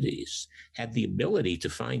communities had the ability to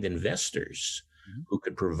find investors who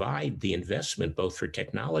could provide the investment both for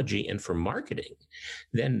technology and for marketing,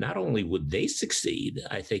 then not only would they succeed,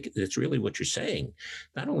 I think that's really what you're saying,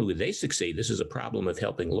 not only would they succeed, this is a problem of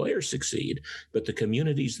helping lawyers succeed, but the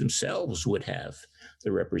communities themselves would have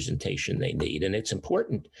the representation they need. And it's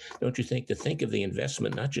important, don't you think, to think of the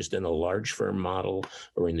investment not just in a large firm model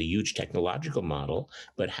or in the huge technological model,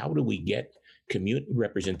 but how do we get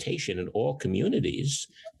representation in all communities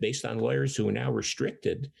based on lawyers who are now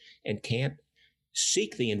restricted and can't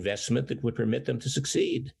seek the investment that would permit them to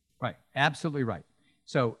succeed. Right. Absolutely right.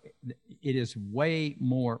 So it is way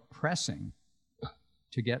more pressing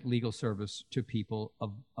to get legal service to people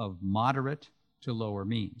of moderate to lower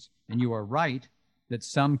means. And you are right that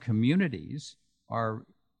some communities are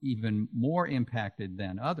even more impacted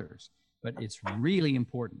than others. But it's really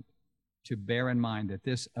important to bear in mind that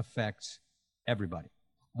this affects everybody.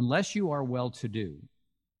 Unless you are well-to-do,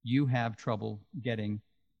 you have trouble getting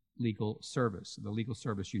legal service, the legal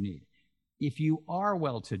service you need. If you are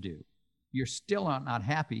well-to-do, you're still not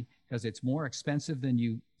happy because it's more expensive than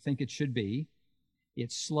you think it should be.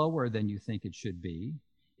 It's slower than you think it should be.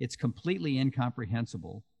 It's completely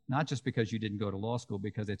incomprehensible, not just because you didn't go to law school,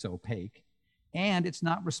 because it's opaque, and it's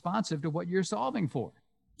not responsive to what you're solving for.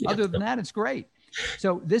 Yeah. Other than that, it's great.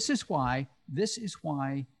 So this is why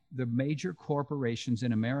the major corporations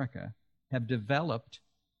in America have developed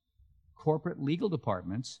corporate legal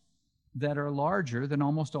departments that are larger than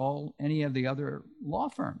almost any of the other law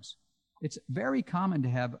firms. It's very common to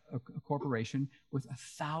have a corporation with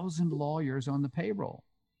 1,000 lawyers on the payroll.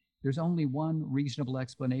 There's only one reasonable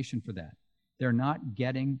explanation for that. They're not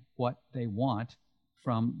getting what they want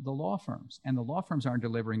from the law firms. And the law firms aren't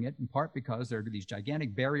delivering it, in part because there are these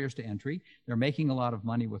gigantic barriers to entry. They're making a lot of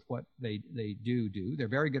money with what they do. They're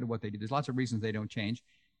very good at what they do. There's lots of reasons they don't change.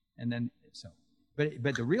 And then,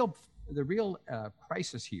 but the real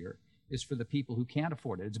crisis here is for the people who can't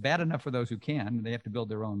afford it. It's bad enough for those who can. They have to build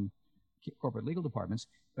their own corporate legal departments,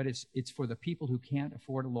 but it's for the people who can't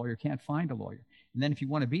afford a lawyer, can't find a lawyer. And then if you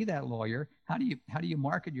want to be that lawyer, how do you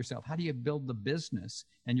market yourself? How do you build the business?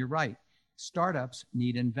 And you're right, startups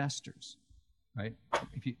need investors. right?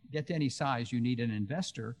 If you get to any size, you need an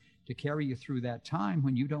investor to carry you through that time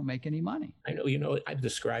when you don't make any money. I know, I've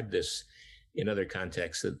described this in other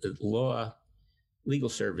contexts that legal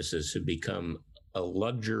services have become a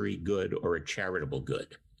luxury good or a charitable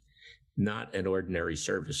good, not an ordinary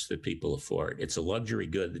service that people afford. It's a luxury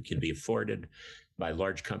good that can be afforded by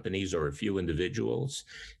large companies or a few individuals.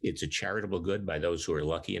 It's a charitable good by those who are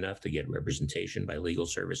lucky enough to get representation by legal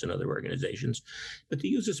service and other organizations. But to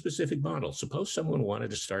use a specific model, suppose someone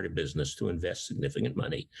wanted to start a business to invest significant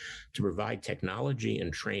money to provide technology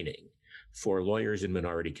and training for lawyers in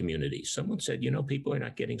minority communities. Someone said, people are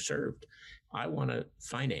not getting served. I want to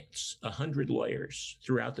finance 100 lawyers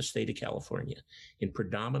throughout the state of California in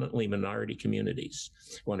predominantly minority communities.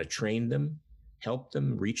 I want to train them, help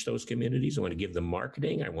them reach those communities. I want to give them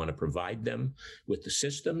marketing. I want to provide them with the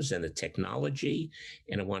systems and the technology.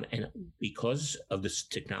 And because of this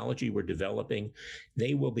technology we're developing,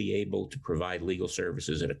 they will be able to provide legal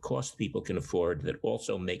services at a cost people can afford that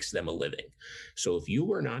also makes them a living. So if you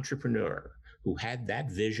were an entrepreneur who had that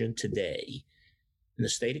vision today in the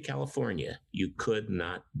state of California, you could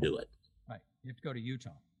not do it. Right. You have to go to Utah.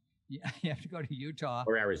 Yeah, you have to go to Utah.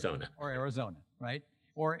 Or Arizona. Right?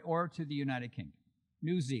 Or to the United Kingdom,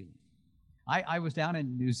 New Zealand. I was down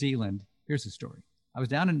in New Zealand. Here's the story. I was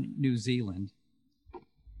down in New Zealand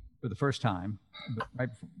for the first time, right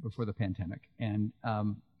before the pandemic. And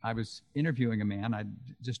I was interviewing a man. I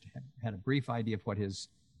just had a brief idea of what his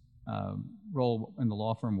role in the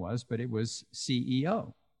law firm was, but it was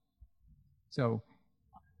CEO. So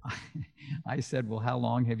I said, well, how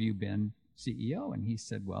long have you been CEO? And he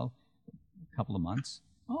said, well, a couple of months.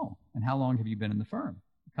 Oh, and how long have you been in the firm?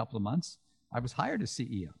 A couple of months. I was hired as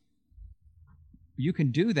CEO. You can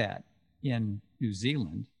do that in New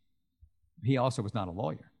Zealand. He also was not a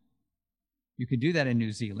lawyer. You can do that in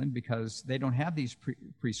New Zealand because they don't have these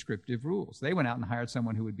prescriptive rules. They went out and hired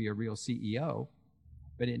someone who would be a real CEO.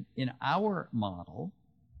 But in our model,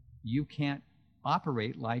 you can't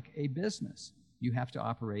operate like a business. You have to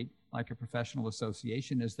operate like a professional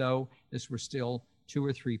association, as though this were still 2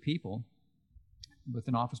 or 3 people with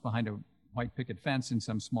an office behind a white picket fence in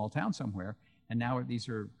some small town somewhere. And now these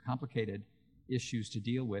are complicated issues to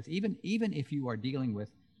deal with. Even if you are dealing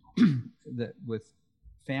with with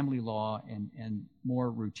family law and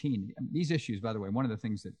more routine. These issues, by the way, one of the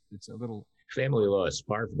things that's a little... Family law is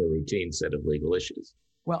far from a routine set of legal issues.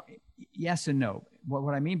 Well, yes and no.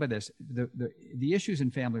 What I mean by this, the issues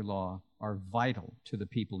in family law are vital to the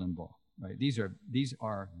people involved, right? These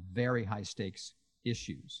are very high stakes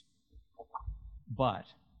issues. But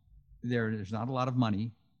there's not a lot of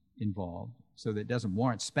money involved, so that doesn't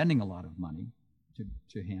warrant spending a lot of money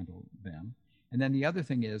to handle them. And then the other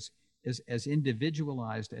thing is as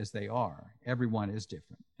individualized as they are, everyone is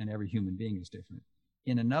different, and every human being is different.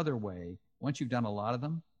 In another way, once you've done a lot of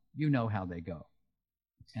them, you know how they go.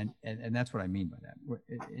 And that's what I mean by that.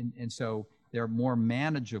 And so they're more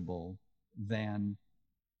manageable than,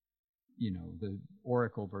 the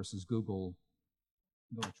Oracle versus Google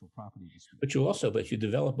intellectual property dispute. But you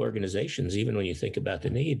develop organizations, even when you think about the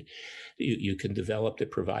need, you can develop to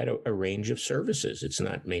provide a range of services.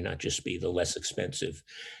 May not just be the less expensive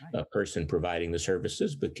person providing the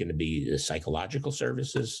services, but can be the psychological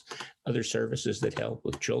services, other services that help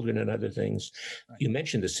with children and other things. Right. You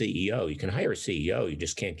mentioned the CEO. You can hire a CEO. You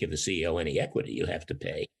just can't give the CEO any equity. You have to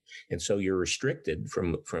pay. And so you're restricted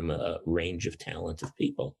from a range of talented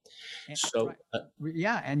people. And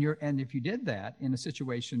if you did that in a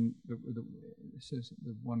situation, the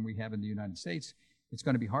one we have in the United States, it's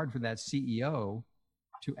going to be hard for that CEO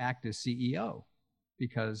to act as CEO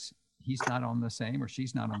because he's not on the same or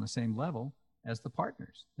she's not on the same level as the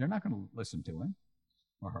partners. They're not going to listen to him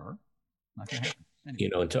or her. Not going to happen.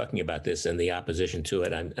 Anyway. And talking about this and the opposition to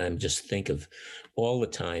it, I'm just think of all the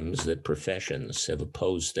times that professions have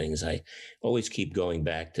opposed things. I always keep going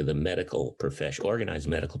back to the medical profession, organized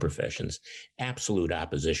medical professions, absolute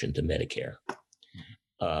opposition to Medicare.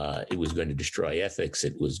 It was going to destroy ethics.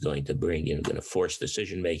 It was going to going to force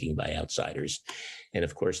decision-making by outsiders. And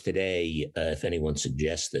of course, today, if anyone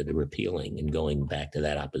suggests that repealing and going back to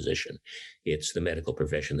that opposition, it's the medical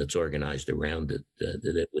profession that's organized around it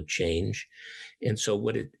that would change. And so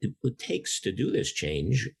what it takes to do this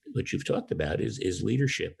change, which you've talked about, is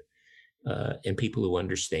leadership and people who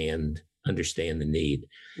understand the need.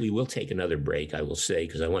 We will take another break, I will say,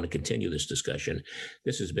 because I want to continue this discussion.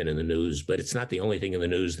 This has been in the news, but it's not the only thing in the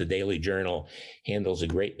news. The Daily Journal handles a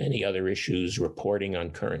great many other issues, reporting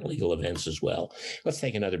on current legal events as well. Let's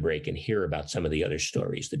take another break and hear about some of the other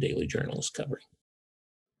stories the Daily Journal is covering.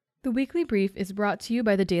 The Weekly Brief is brought to you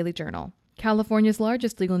by the Daily Journal, California's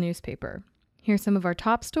largest legal newspaper. Here's some of our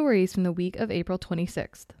top stories from the week of April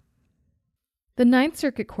 26th. The Ninth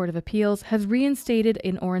Circuit Court of Appeals has reinstated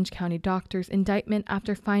an Orange County doctor's indictment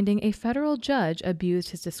after finding a federal judge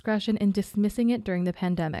abused his discretion in dismissing it during the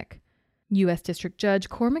pandemic. U.S. District Judge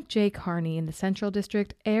Cormac J. Carney in the Central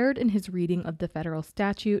District erred in his reading of the federal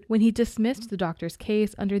statute when he dismissed the doctor's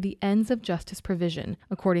case under the ends of justice provision,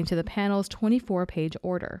 according to the panel's 24-page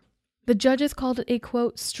order. The judges called it a,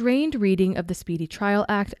 quote, strained reading of the Speedy Trial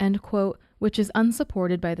Act, end quote, which is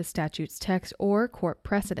unsupported by the statute's text or court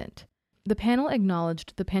precedent. The panel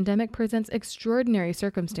acknowledged the pandemic presents extraordinary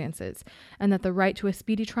circumstances and that the right to a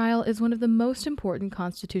speedy trial is one of the most important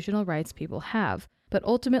constitutional rights people have, but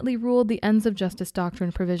ultimately ruled the ends of justice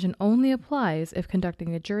doctrine provision only applies if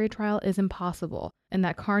conducting a jury trial is impossible, and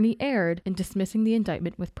that Carney erred in dismissing the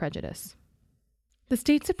indictment with prejudice. The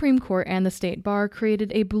state Supreme Court and the state bar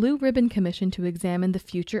created a blue ribbon commission to examine the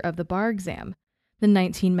future of the bar exam. The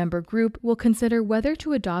 19-member group will consider whether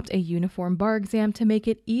to adopt a uniform bar exam to make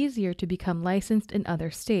it easier to become licensed in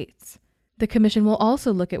other states. The commission will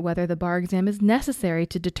also look at whether the bar exam is necessary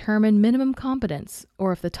to determine minimum competence,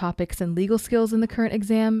 or if the topics and legal skills in the current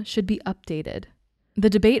exam should be updated.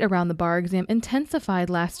 The debate around the bar exam intensified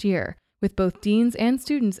last year, with both deans and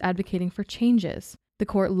students advocating for changes. The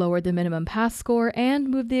court lowered the minimum pass score and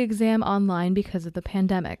moved the exam online because of the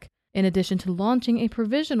pandemic, in addition to launching a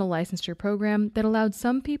provisional licensure program that allowed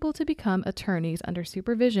some people to become attorneys under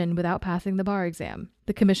supervision without passing the bar exam.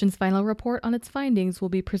 The commission's final report on its findings will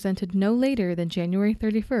be presented no later than January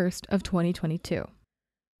 31st of 2022.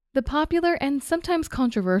 The popular and sometimes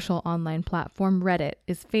controversial online platform Reddit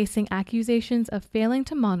is facing accusations of failing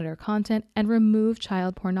to monitor content and remove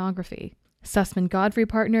child pornography. Sussman Godfrey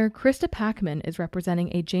partner Krista Packman is representing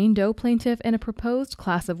a Jane Doe plaintiff and a proposed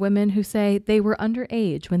class of women who say they were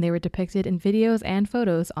underage when they were depicted in videos and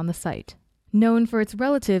photos on the site. Known for its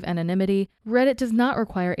relative anonymity, Reddit does not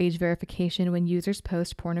require age verification when users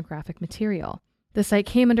post pornographic material. The site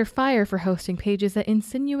came under fire for hosting pages that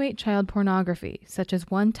insinuate child pornography, such as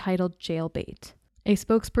one titled Jailbait. A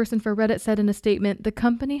spokesperson for Reddit said in a statement, the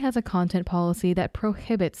company has a content policy that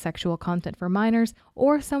prohibits sexual content for minors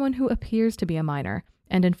or someone who appears to be a minor,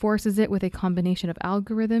 and enforces it with a combination of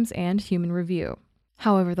algorithms and human review.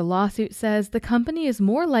 However, the lawsuit says the company is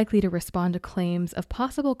more likely to respond to claims of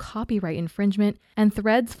possible copyright infringement, and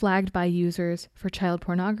threads flagged by users for child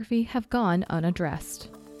pornography have gone unaddressed.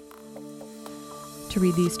 To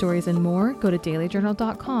read these stories and more, go to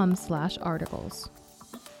dailyjournal.com/articles.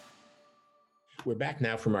 We're back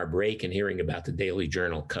now from our break and hearing about the Daily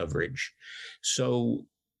Journal coverage. So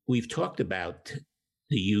we've talked about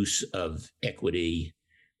the use of equity,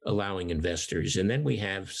 allowing investors, and then we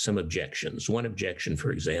have some objections. One objection,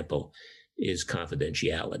 for example, is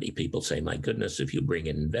confidentiality. People say, my goodness, if you bring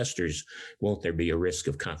in investors, won't there be a risk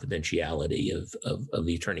of confidentiality of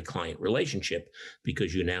the attorney-client relationship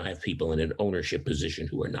because you now have people in an ownership position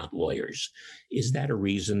who are not lawyers? Is that a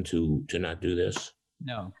reason to not do this?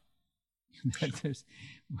 No.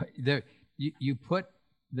 You put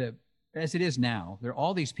the, as it is now, there are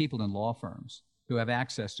all these people in law firms who have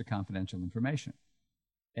access to confidential information.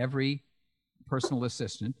 Every personal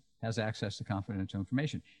assistant has access to confidential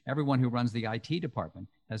information. Everyone who runs the IT department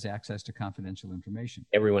has access to confidential information.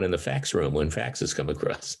 Everyone in the fax room when faxes come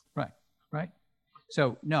across. Right.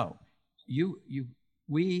 So no,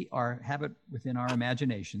 we have it within our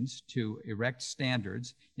imaginations to erect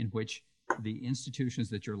standards in which the institutions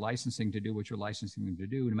that you're licensing to do what you're licensing them to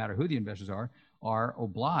do, no matter who the investors are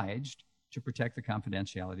obliged to protect the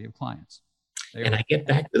confidentiality of clients. I get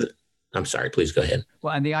back to I'm sorry, please go ahead.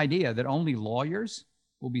 Well, and the idea that only lawyers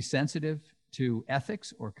will be sensitive to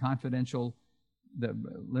ethics or confidential, the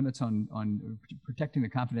limits on protecting the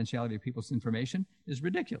confidentiality of people's information is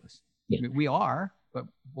ridiculous. Yeah. I mean, we are, but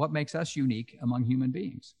what makes us unique among human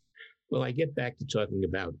beings? Well, I get back to talking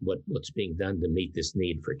about what's being done to meet this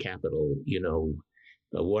need for capital. You know,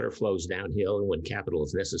 the water flows downhill, and when capital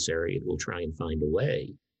is necessary, it will try and find a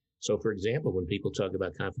way. So, for example, when people talk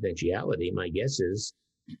about confidentiality, my guess is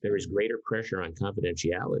there is greater pressure on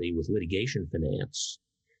confidentiality with litigation finance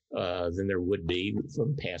than there would be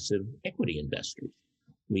from passive equity investors.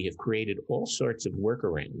 We have created all sorts of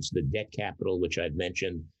workarounds, the debt capital, which I've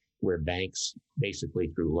mentioned, where banks basically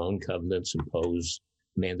through loan covenants impose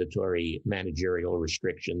mandatory managerial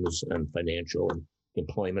restrictions on financial and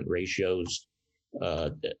employment ratios.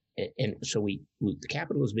 And so the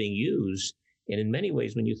capital is being used. And in many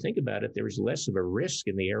ways, when you think about it, there is less of a risk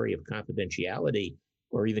in the area of confidentiality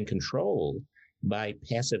or even control by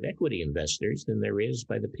passive equity investors than there is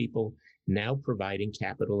by the people now providing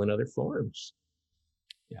capital in other forms.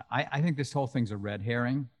 Yeah, I think this whole thing's a red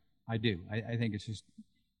herring. I do. I think it's just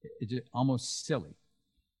It's almost silly.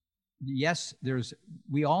 Yes,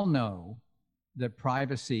 we all know that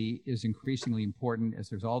privacy is increasingly important as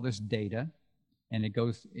there's all this data and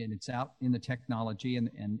it's out in the technology and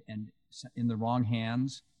in the wrong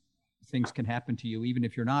hands, things can happen to you even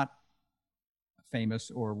if you're not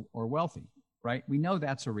famous or wealthy, right? We know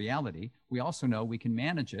that's a reality. We also know we can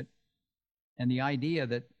manage it. And the idea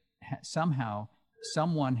that somehow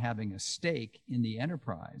someone having a stake in the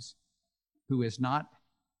enterprise who is not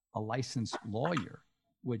a licensed lawyer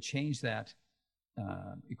would change that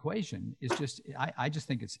equation is just, I just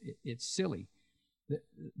think it's silly.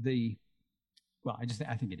 I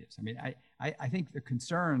think it is. I mean, I think the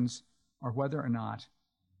concerns are whether or not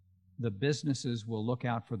the businesses will look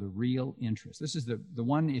out for the real interest. This is the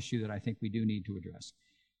one issue that I think we do need to address,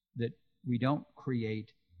 that we don't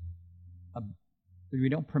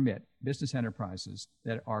permit business enterprises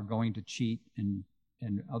that are going to cheat and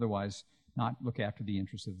otherwise not look after the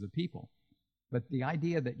interests of the people. But the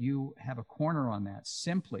idea that you have a corner on that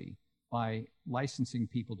simply by licensing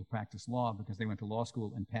people to practice law because they went to law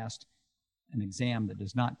school and passed an exam that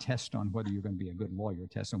does not test on whether you're going to be a good lawyer,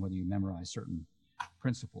 tests on whether you memorize certain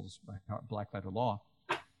principles by black letter law,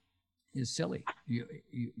 is silly.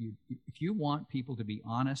 If you want people to be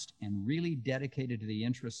honest and really dedicated to the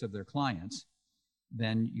interests of their clients,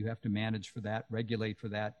 then you have to manage for that, regulate for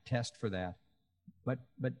that, test for that. But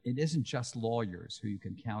it isn't just lawyers who you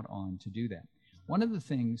can count on to do that. One of the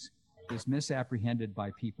things is misapprehended by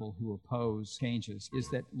people who oppose changes is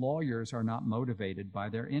that lawyers are not motivated by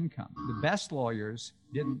their income. The best lawyers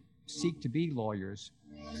didn't seek to be lawyers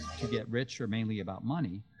to get rich or mainly about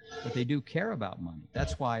money, but they do care about money.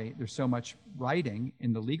 That's why there's so much writing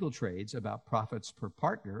in the legal trades about profits per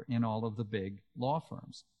partner in all of the big law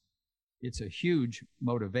firms. It's a huge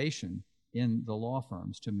motivation in the law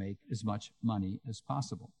firms to make as much money as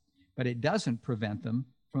possible. But it doesn't prevent them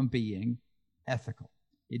from being ethical.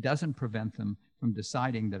 It doesn't prevent them from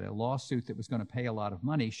deciding that a lawsuit that was going to pay a lot of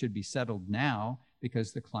money should be settled now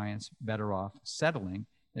because the client's better off settling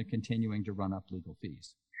than continuing to run up legal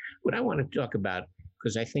fees. What I want to talk about,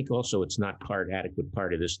 because I think also it's not adequate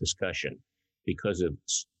part of this discussion because of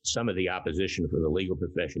some of the opposition from the legal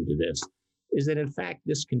profession to this, is that in fact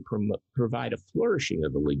this can provide a flourishing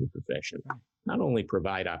of the legal profession. Not only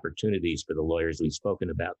provide opportunities for the lawyers we've spoken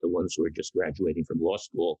about, the ones who are just graduating from law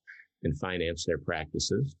school and finance their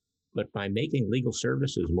practices, but by making legal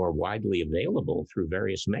services more widely available through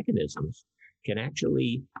various mechanisms can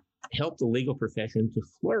actually help the legal profession to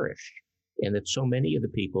flourish. And that so many of the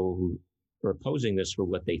people who are opposing this for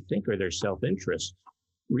what they think are their self-interest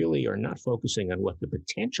really are not focusing on what the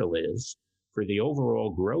potential is for the overall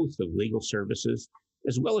growth of legal services,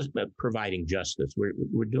 as well as providing justice.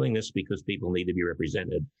 We're doing this because people need to be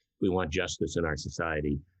represented. We want justice in our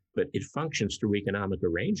society, but it functions through economic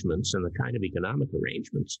arrangements, and the kind of economic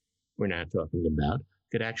arrangements we're now talking about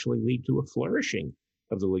could actually lead to a flourishing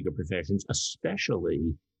of the legal professions,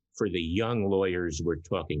 especially for the young lawyers we're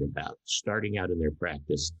talking about, starting out in their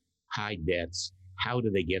practice, high debts. How do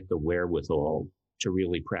they get the wherewithal to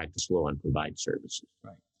really practice law and provide services?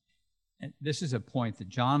 Right. And this is a point that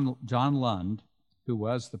John Lund, who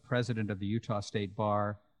was the president of the Utah State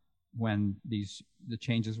Bar when the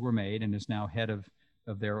changes were made and is now head of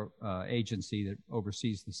their agency that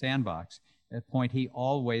oversees the sandbox, a point he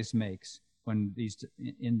always makes in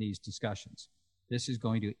these discussions. This is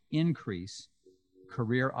going to increase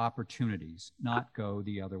career opportunities, not go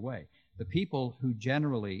the other way. The people who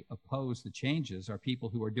generally oppose the changes are people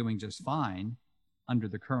who are doing just fine under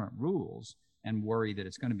the current rules and worry that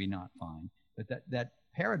it's going to be not fine. But that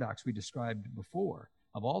paradox we described before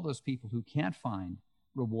of all those people who can't find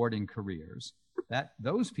rewarding careers, that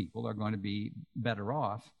those people are going to be better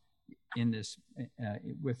off in this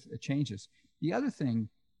with changes. The other thing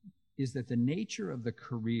is that the nature of the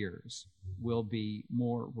careers will be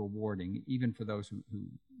more rewarding, even for those who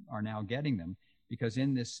are now getting them, because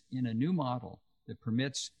in a new model that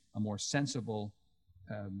permits a more sensible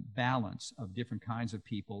balance of different kinds of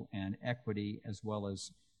people and equity as well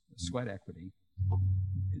as sweat equity,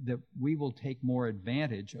 that we will take more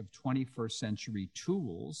advantage of 21st century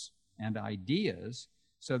tools and ideas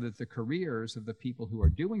so that the careers of the people who are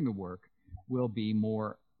doing the work will be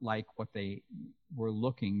more like what they were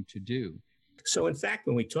looking to do. So in fact,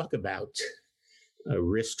 when we talk about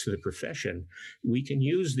risks to the profession, we can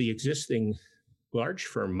use the existing large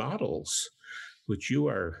firm models, which you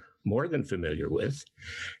are more than familiar with.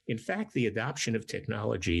 In fact, the adoption of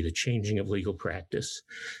technology, the changing of legal practice,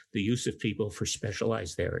 the use of people for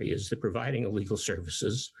specialized areas, the providing of legal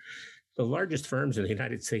services, the largest firms in the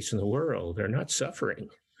United States and the world are not suffering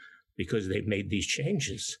because they've made these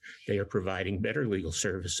changes. They are providing better legal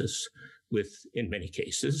services with, in many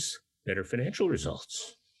cases, better financial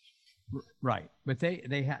results. Right. But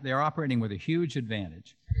they're operating with a huge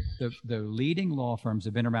advantage. The leading law firms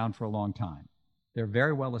have been around for a long time. They're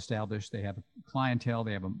very well established. They have a clientele.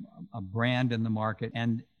 They have a brand in the market.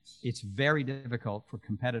 And it's very difficult for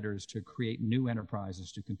competitors to create new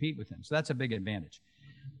enterprises to compete with them. So that's a big advantage.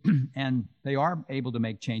 And they are able to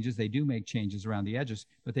make changes. They do make changes around the edges,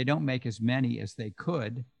 but they don't make as many as they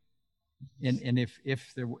could. And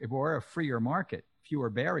if there were a freer market, fewer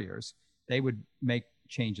barriers, they would make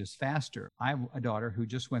changes faster. I have a daughter who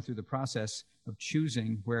just went through the process of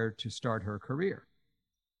choosing where to start her career.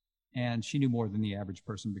 And she knew more than the average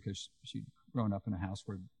person because she'd grown up in a house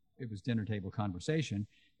where it was dinner table conversation,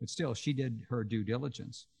 but still she did her due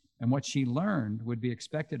diligence. And what she learned would be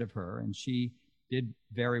expected of her, and she did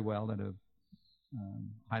very well at a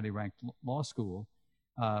highly ranked law school,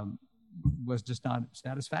 was just not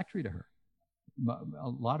satisfactory to her. A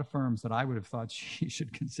lot of firms that I would have thought she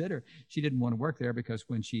should consider, she didn't want to work there because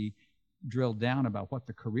when she drilled down about what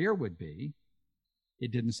the career would be,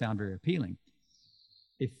 it didn't sound very appealing.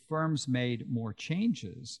 If firms made more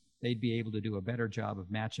changes, they'd be able to do a better job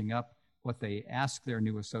of matching up what they ask their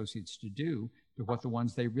new associates to do to what the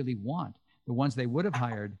ones they really want. The ones they would have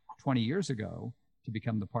hired 20 years ago to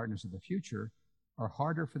become the partners of the future are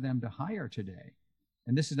harder for them to hire today.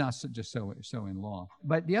 And this is not just so in law.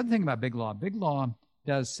 But the other thing about big law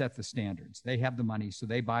does set the standards. They have the money, so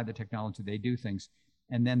they buy the technology, they do things.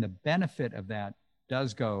 And then the benefit of that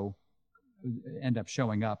does end up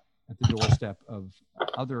showing up at the doorstep of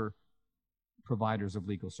other providers of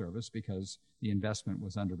legal service because the investment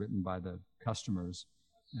was underwritten by the customers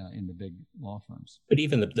in the big law firms. But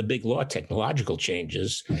even the big law technological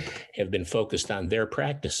changes have been focused on their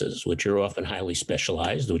practices, which are often highly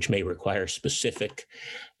specialized, which may require specific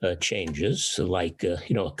changes, like a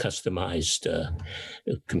customized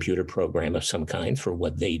computer program of some kind for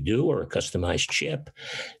what they do, or a customized chip.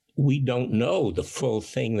 We don't know the full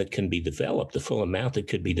thing that can be developed, the full amount that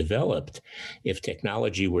could be developed if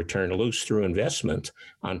technology were turned loose through investment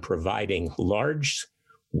on providing large,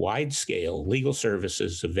 wide-scale legal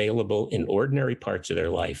services available in ordinary parts of their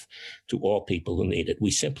life to all people who need it.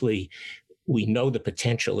 We know the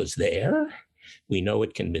potential is there. We know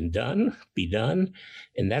it can be done.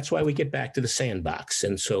 And that's why we get back to the sandbox.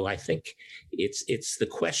 And so I think it's the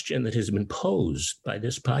question that has been posed by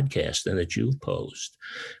this podcast and that you've posed,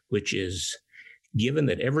 which is, given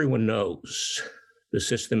that everyone knows the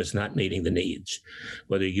system is not meeting the needs,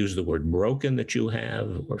 whether you use the word broken that you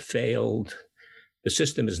have or failed, the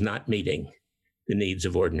system is not meeting the needs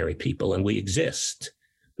of ordinary people, and we exist.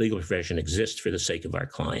 Legal profession exists for the sake of our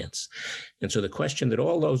clients. And so the question that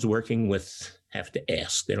all those working with have to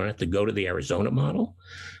ask, they don't have to go to the Arizona model,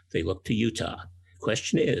 they look to Utah. The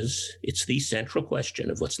question is, it's the central question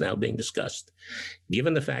of what's now being discussed.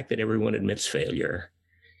 Given the fact that everyone admits failure,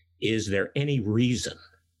 is there any reason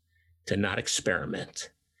to not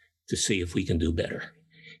experiment to see if we can do better?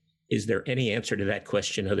 Is there any answer to that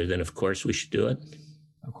question other than, of course, we should do it?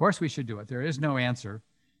 Of course we should do it. There is no answer,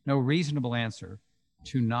 no reasonable answer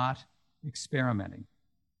to not experimenting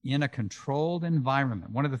in a controlled environment.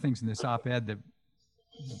 One of the things in this op-ed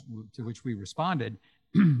to which we responded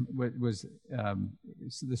was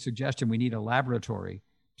the suggestion we need a laboratory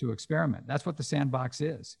to experiment. That's what the sandbox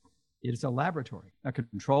is. It is a laboratory, a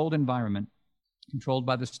controlled environment controlled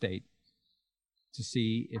by the state to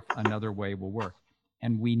see if another way will work.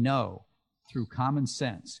 And we know through common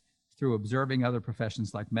sense, through observing other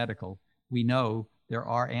professions like medical, we know there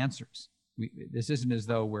are answers. This isn't as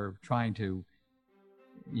though we're trying to,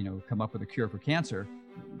 come up with a cure for cancer.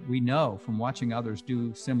 We know from watching others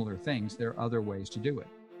do similar things, there are other ways to do it.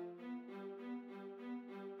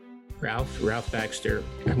 Ralph Baxter,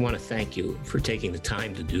 I want to thank you for taking the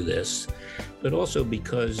time to do this, but also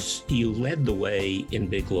because you led the way in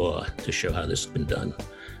big law to show how this has been done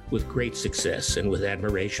with great success and with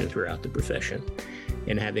admiration throughout the profession.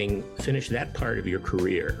 And having finished that part of your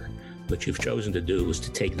career, what you've chosen to do is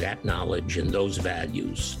to take that knowledge and those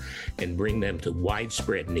values and bring them to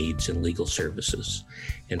widespread needs in legal services.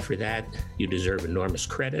 And for that, you deserve enormous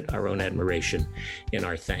credit, our own admiration, and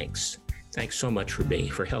our thanks. Thanks so much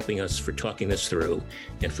for helping us, for talking this through,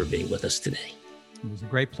 and for being with us today. It was a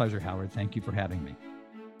great pleasure, Howard. Thank you for having me.